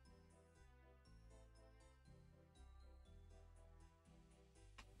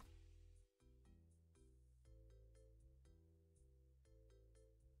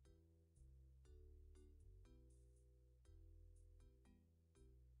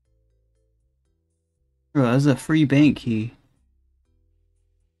 Bro, that was a free bank key.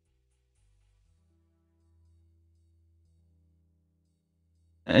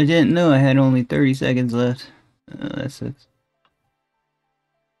 I didn't know I had only 30 seconds left. That sucks.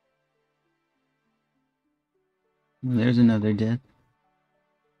 Well, there's another death.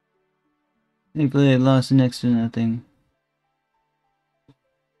 Thankfully, I lost next to nothing.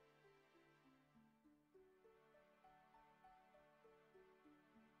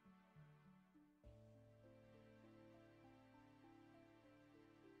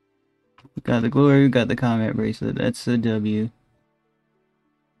 Got the glory, got the combat bracelet. That's a W.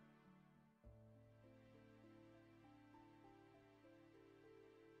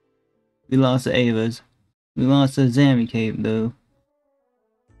 We lost the Avas. We lost the Zami cape though.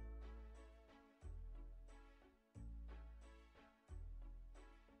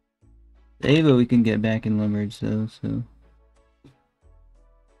 The Ava we can get back in Lumbridge though, so.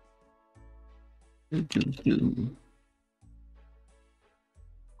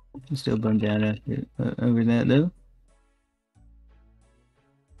 I'm still bummed out after over that though.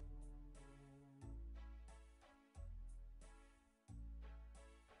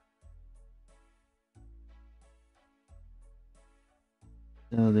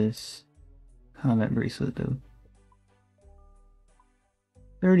 So this combat bracelet though.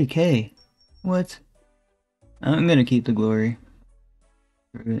 30k. What? I'm gonna keep the glory.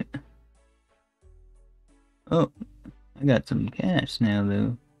 Oh, I got some cash now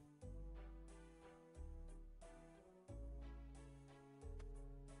though.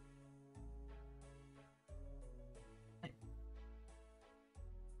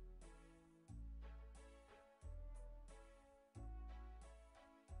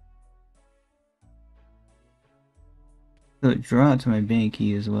 So it dropped my bank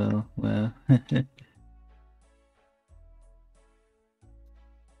key as well. Wow.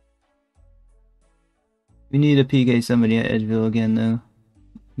 We need to PK somebody at Edgeville again though.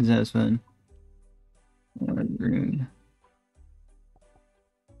 Cause that was fun. Rune.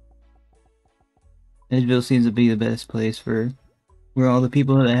 Edgeville seems to be the best place for where all the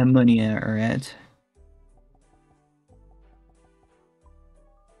people that have money are at.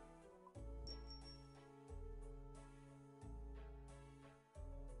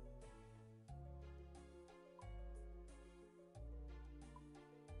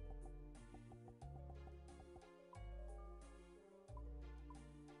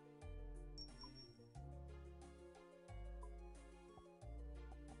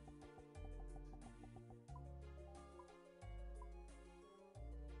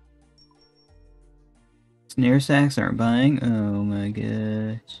 Snare sacks aren't buying? Oh my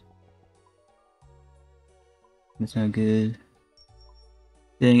gosh. That's not good.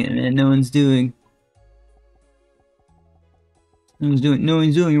 Dang it, man, no one's doing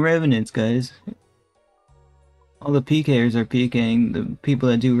revenants, guys. All the PKers are PKing the people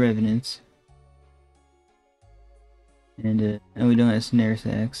that do revenants. And we don't have snare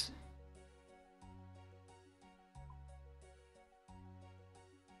sacks.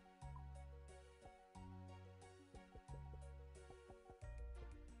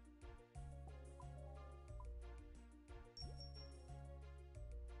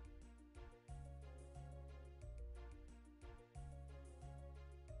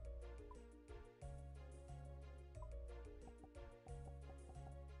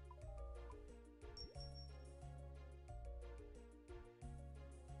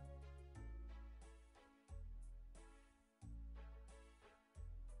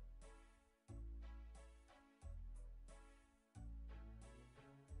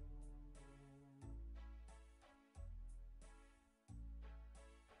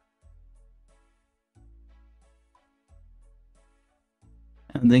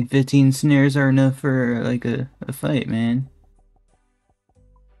 I don't think 15 snares are enough for like a fight, man.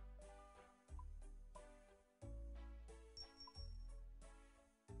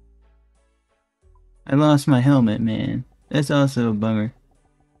 I lost my helmet, man. That's also a bummer.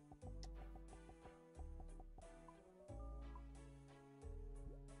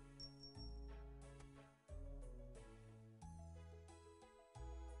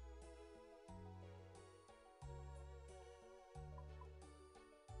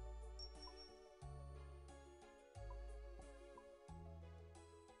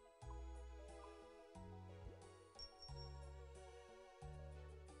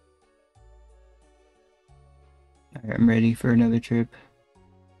 Alright, I'm ready for another trip.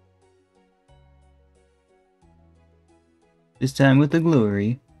 This time with the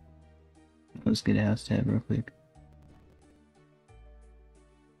glory. Let's get a house tab real quick.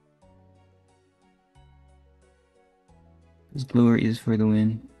 This glory is for the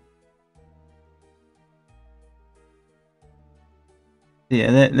win.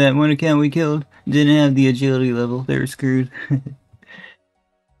 Yeah, that one account we killed didn't have the agility level. They were screwed.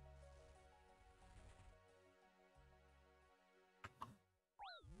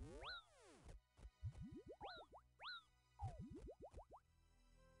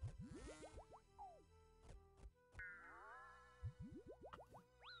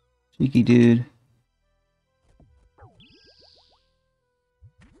 Cheeky dude.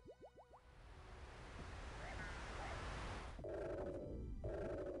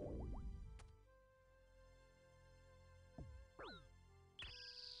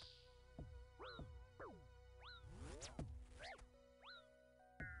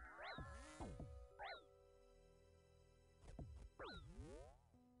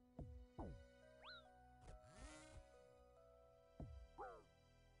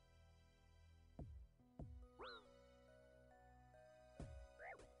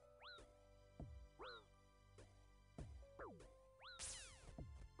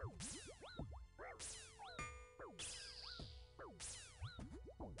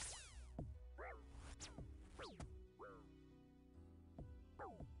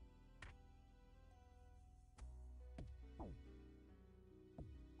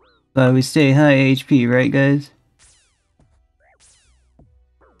 We stay high HP, right guys?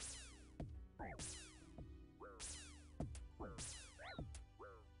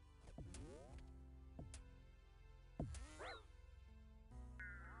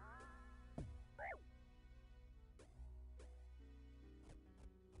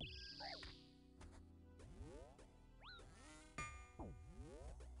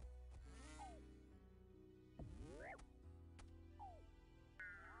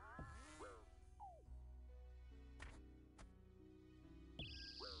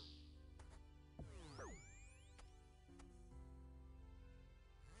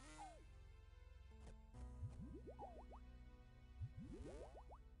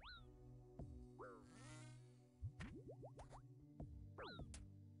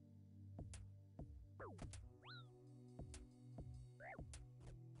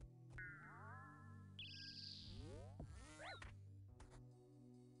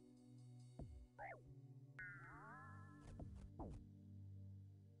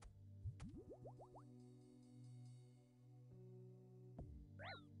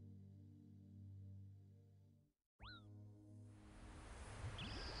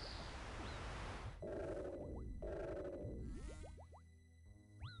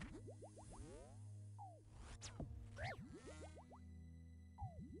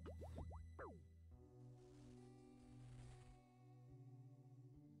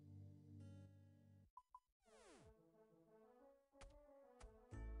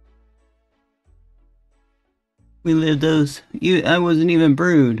 We lived those. I wasn't even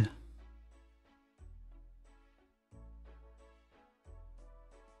brewed.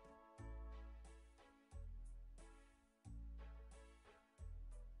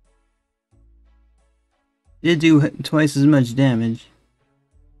 Did do twice as much damage.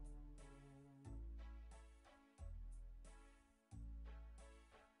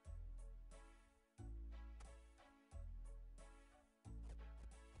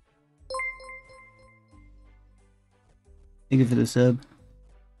 Thank you for the sub.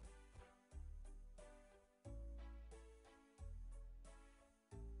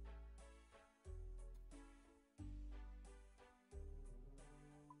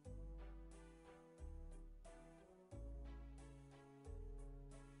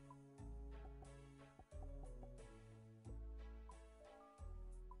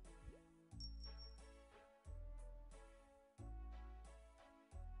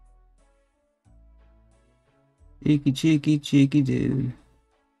 Cheeky dude.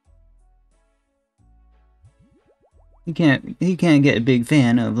 He can't get a big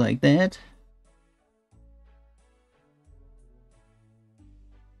fan of like that.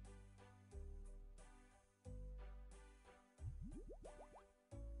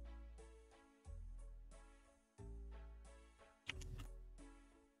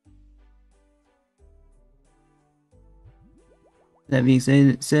 That being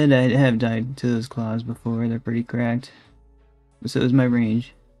said, I have died to those claws before. They're pretty cracked. So is my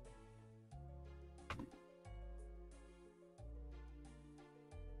range.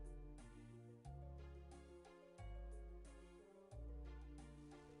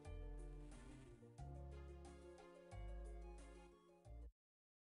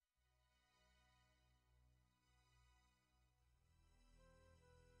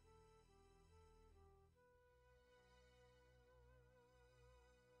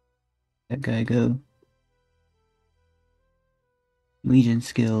 That guy go. Legion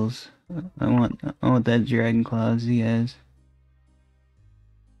skills. I want that dragon claws he has.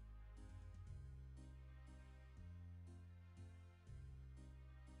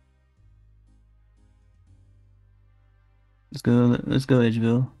 Let's go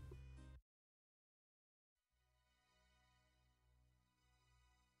Edgeville.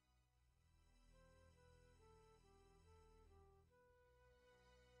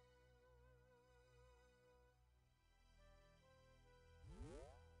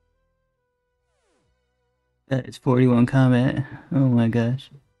 It's 41 combat. Oh my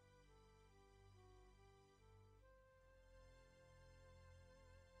gosh.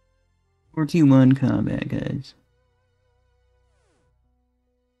 "41 combat, guys.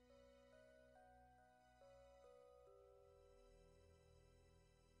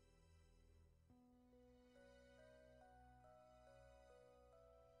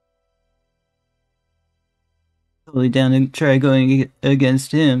 Totally down to try going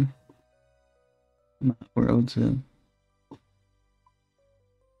against him. My world, so.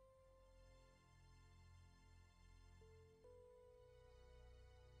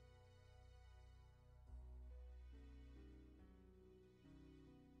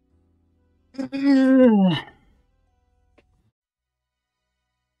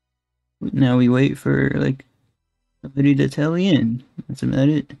 Now we wait for like somebody to tally in. That's about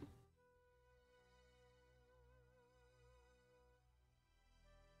it.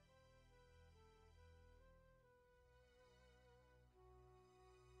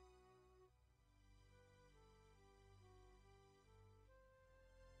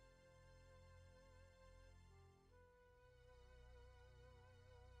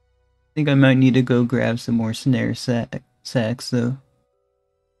 I think I might need to go grab some more snare sacks though.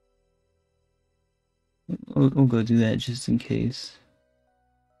 We'll go do that just in case.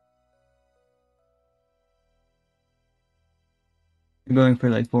 We're going for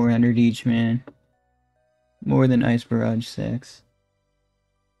like 400 each, man. More than Ice Barrage sacks.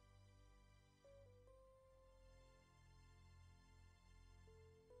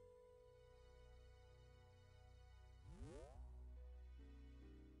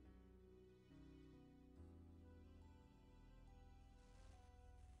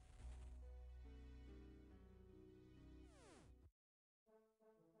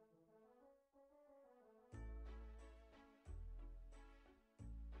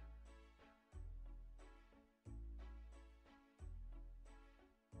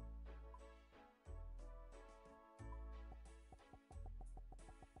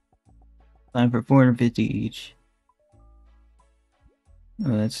 Time for 450 each.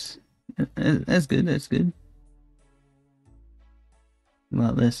 Oh, that's That's good, that's good. A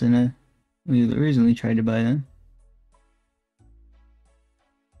lot less than we originally tried to buy them.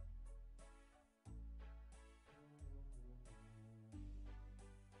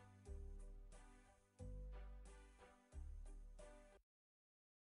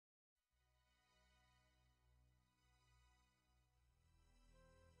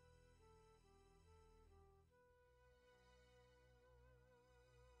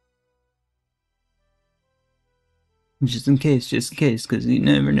 Just in case, because you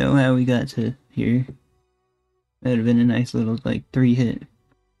never know how we got to here. That'd have been a nice little, like, 3-hit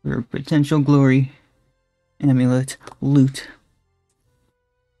for potential glory amulet loot.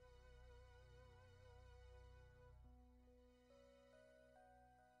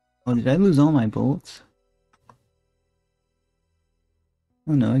 Oh, did I lose all my bolts?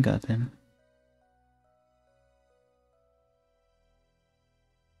 Oh no, I got them.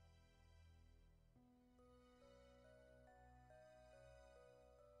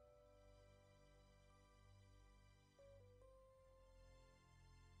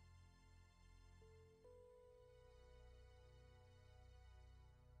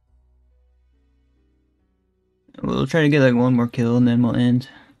 We'll try to get like one more kill and then we'll end.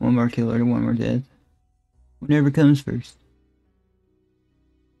 One more kill or one more death. Whatever comes first.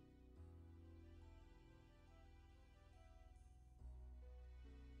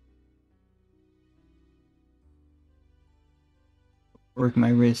 Work my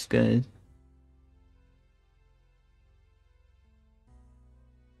wrist, guys.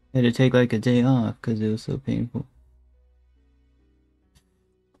 I had to take like a day off because it was so painful.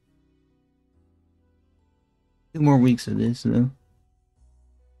 2 more weeks of this though.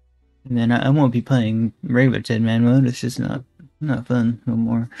 And then I won't be playing regular 10-man mode. It's just not fun no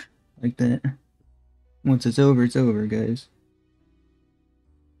more like that. Once it's over, guys.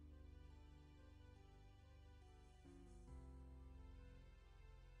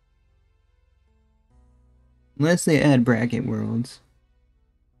 Unless they add bracket worlds.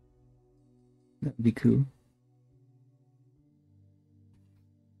 That'd be cool.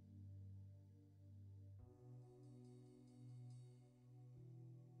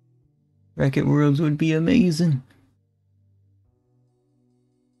 Bracket worlds would be amazing.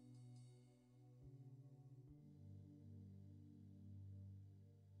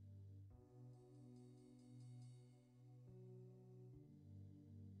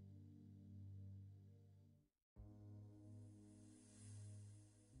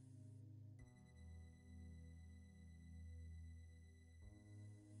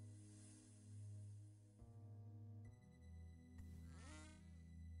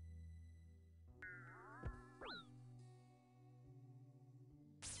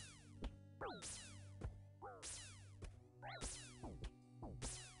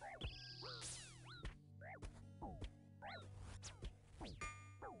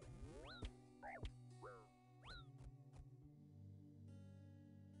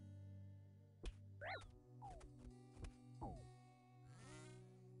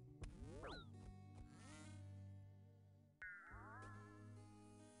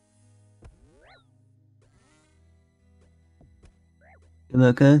 Good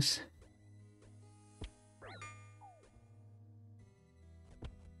luck, us.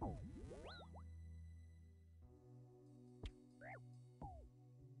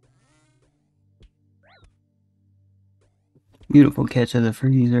 Beautiful catch of the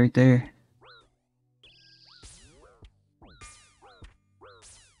freeze right there.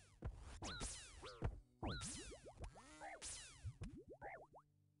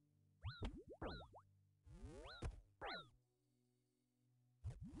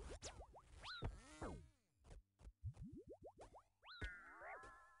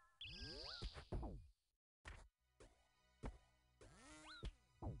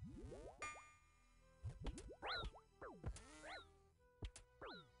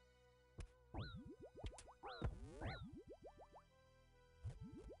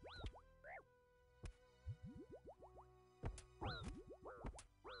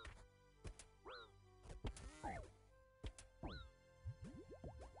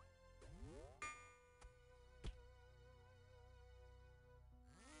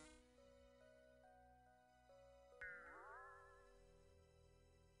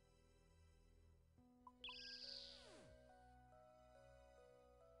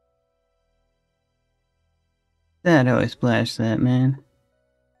 That how I splashed that, man.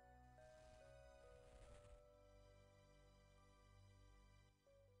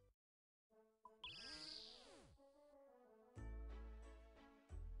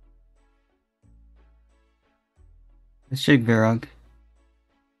 Let's check Varog.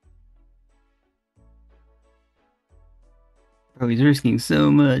 Bro, he's risking so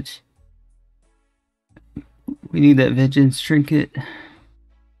much. We need that vengeance trinket.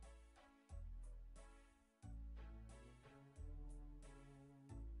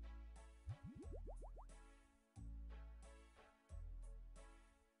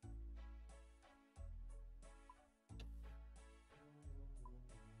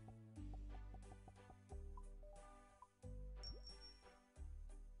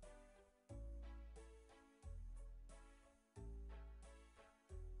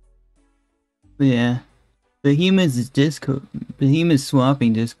 But yeah. Behemoth's Discord. Behemoth's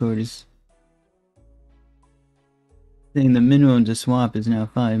swapping Discord is saying the minimum to swap is now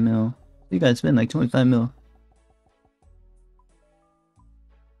 5 mil. You gotta spend like 25 mil.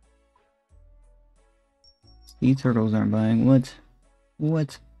 Sea turtles aren't buying. What?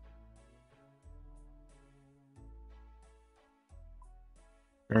 What?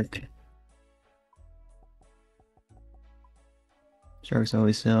 Shark. Sharks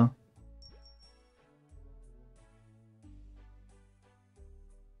always sell.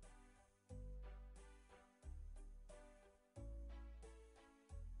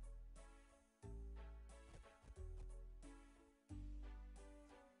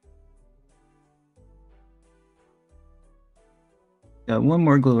 Got one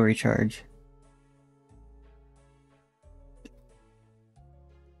more glory charge.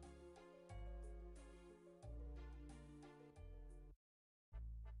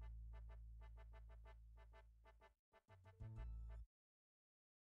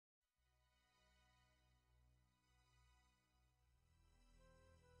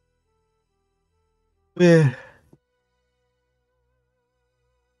 Yeah.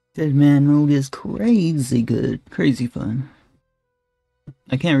 Dead man mode is crazy good. Crazy fun.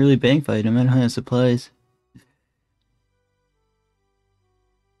 I can't really bank fight him. I don't have supplies.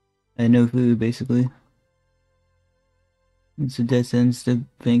 I had no food, basically. It's a death sentence to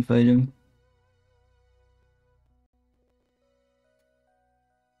bank fight him.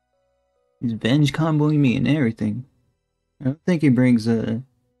 He's venge comboing me and everything. I don't think he brings a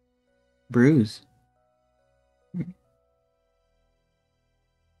bruise.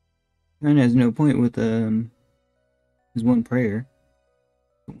 Kinda has no point with his one prayer.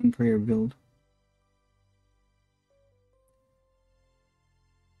 One prayer build.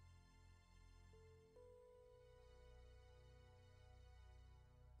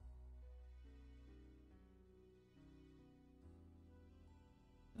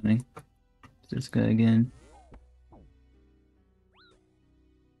 It's this guy again.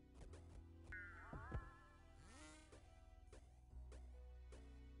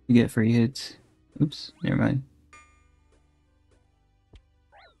 You get free hits. Oops, never mind.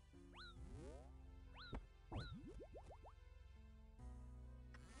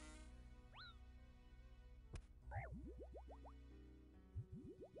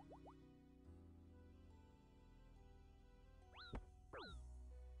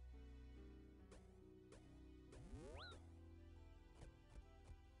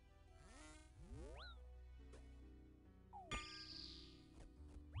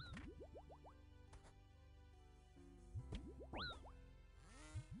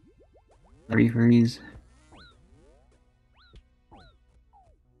 Freeze.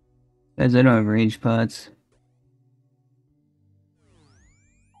 Guys, I don't have range pots.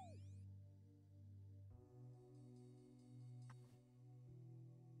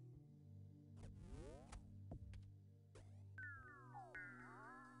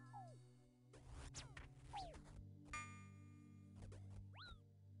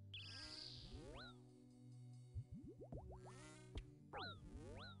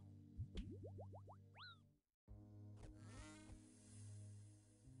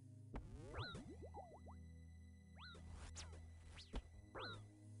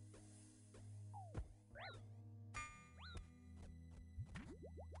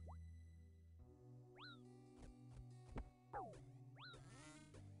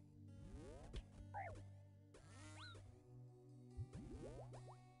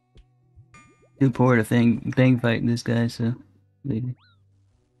 Too poor to thing fight this guy, so maybe.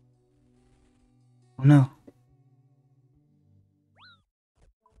 Oh no.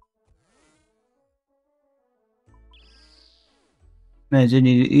 Imagine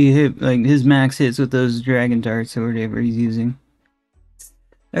he hit like his max hits with those dragon darts or whatever he's using.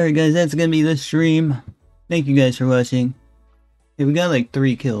 Alright guys, that's gonna be the stream. Thank you guys for watching. Hey, we got like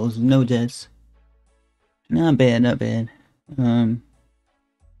 3 kills, no deaths. Not bad, not bad.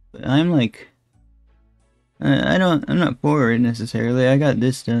 But I'm like I'm not for it necessarily. I got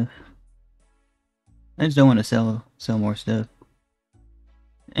this stuff. I just don't want to sell more stuff.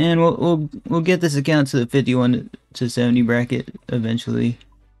 And we'll get this account to the 51 to 70 bracket eventually.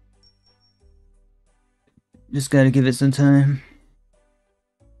 Just gotta give it some time.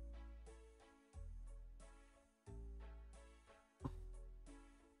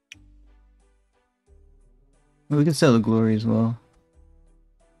 We can sell the glory as well.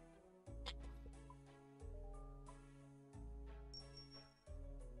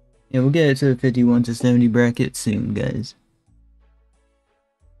 Yeah, we'll get it to the 51 to 70 bracket soon, guys.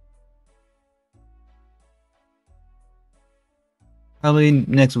 Probably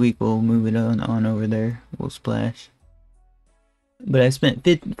next week we'll move it on over there. We'll splash. But I spent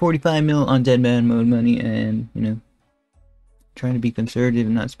 45 mil on dead man mode money, and you know, trying to be conservative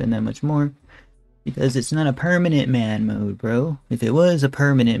and not spend that much more, because it's not a permanent man mode, bro. If it was a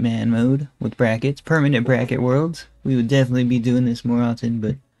permanent man mode with brackets, permanent bracket worlds, we would definitely be doing this more often.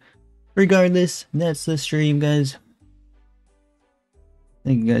 But regardless, that's the stream, guys.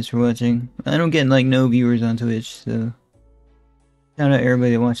 Thank you guys for watching. I don't get like no viewers on Twitch, so shout out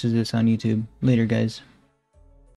everybody that watches this on YouTube. Later, guys.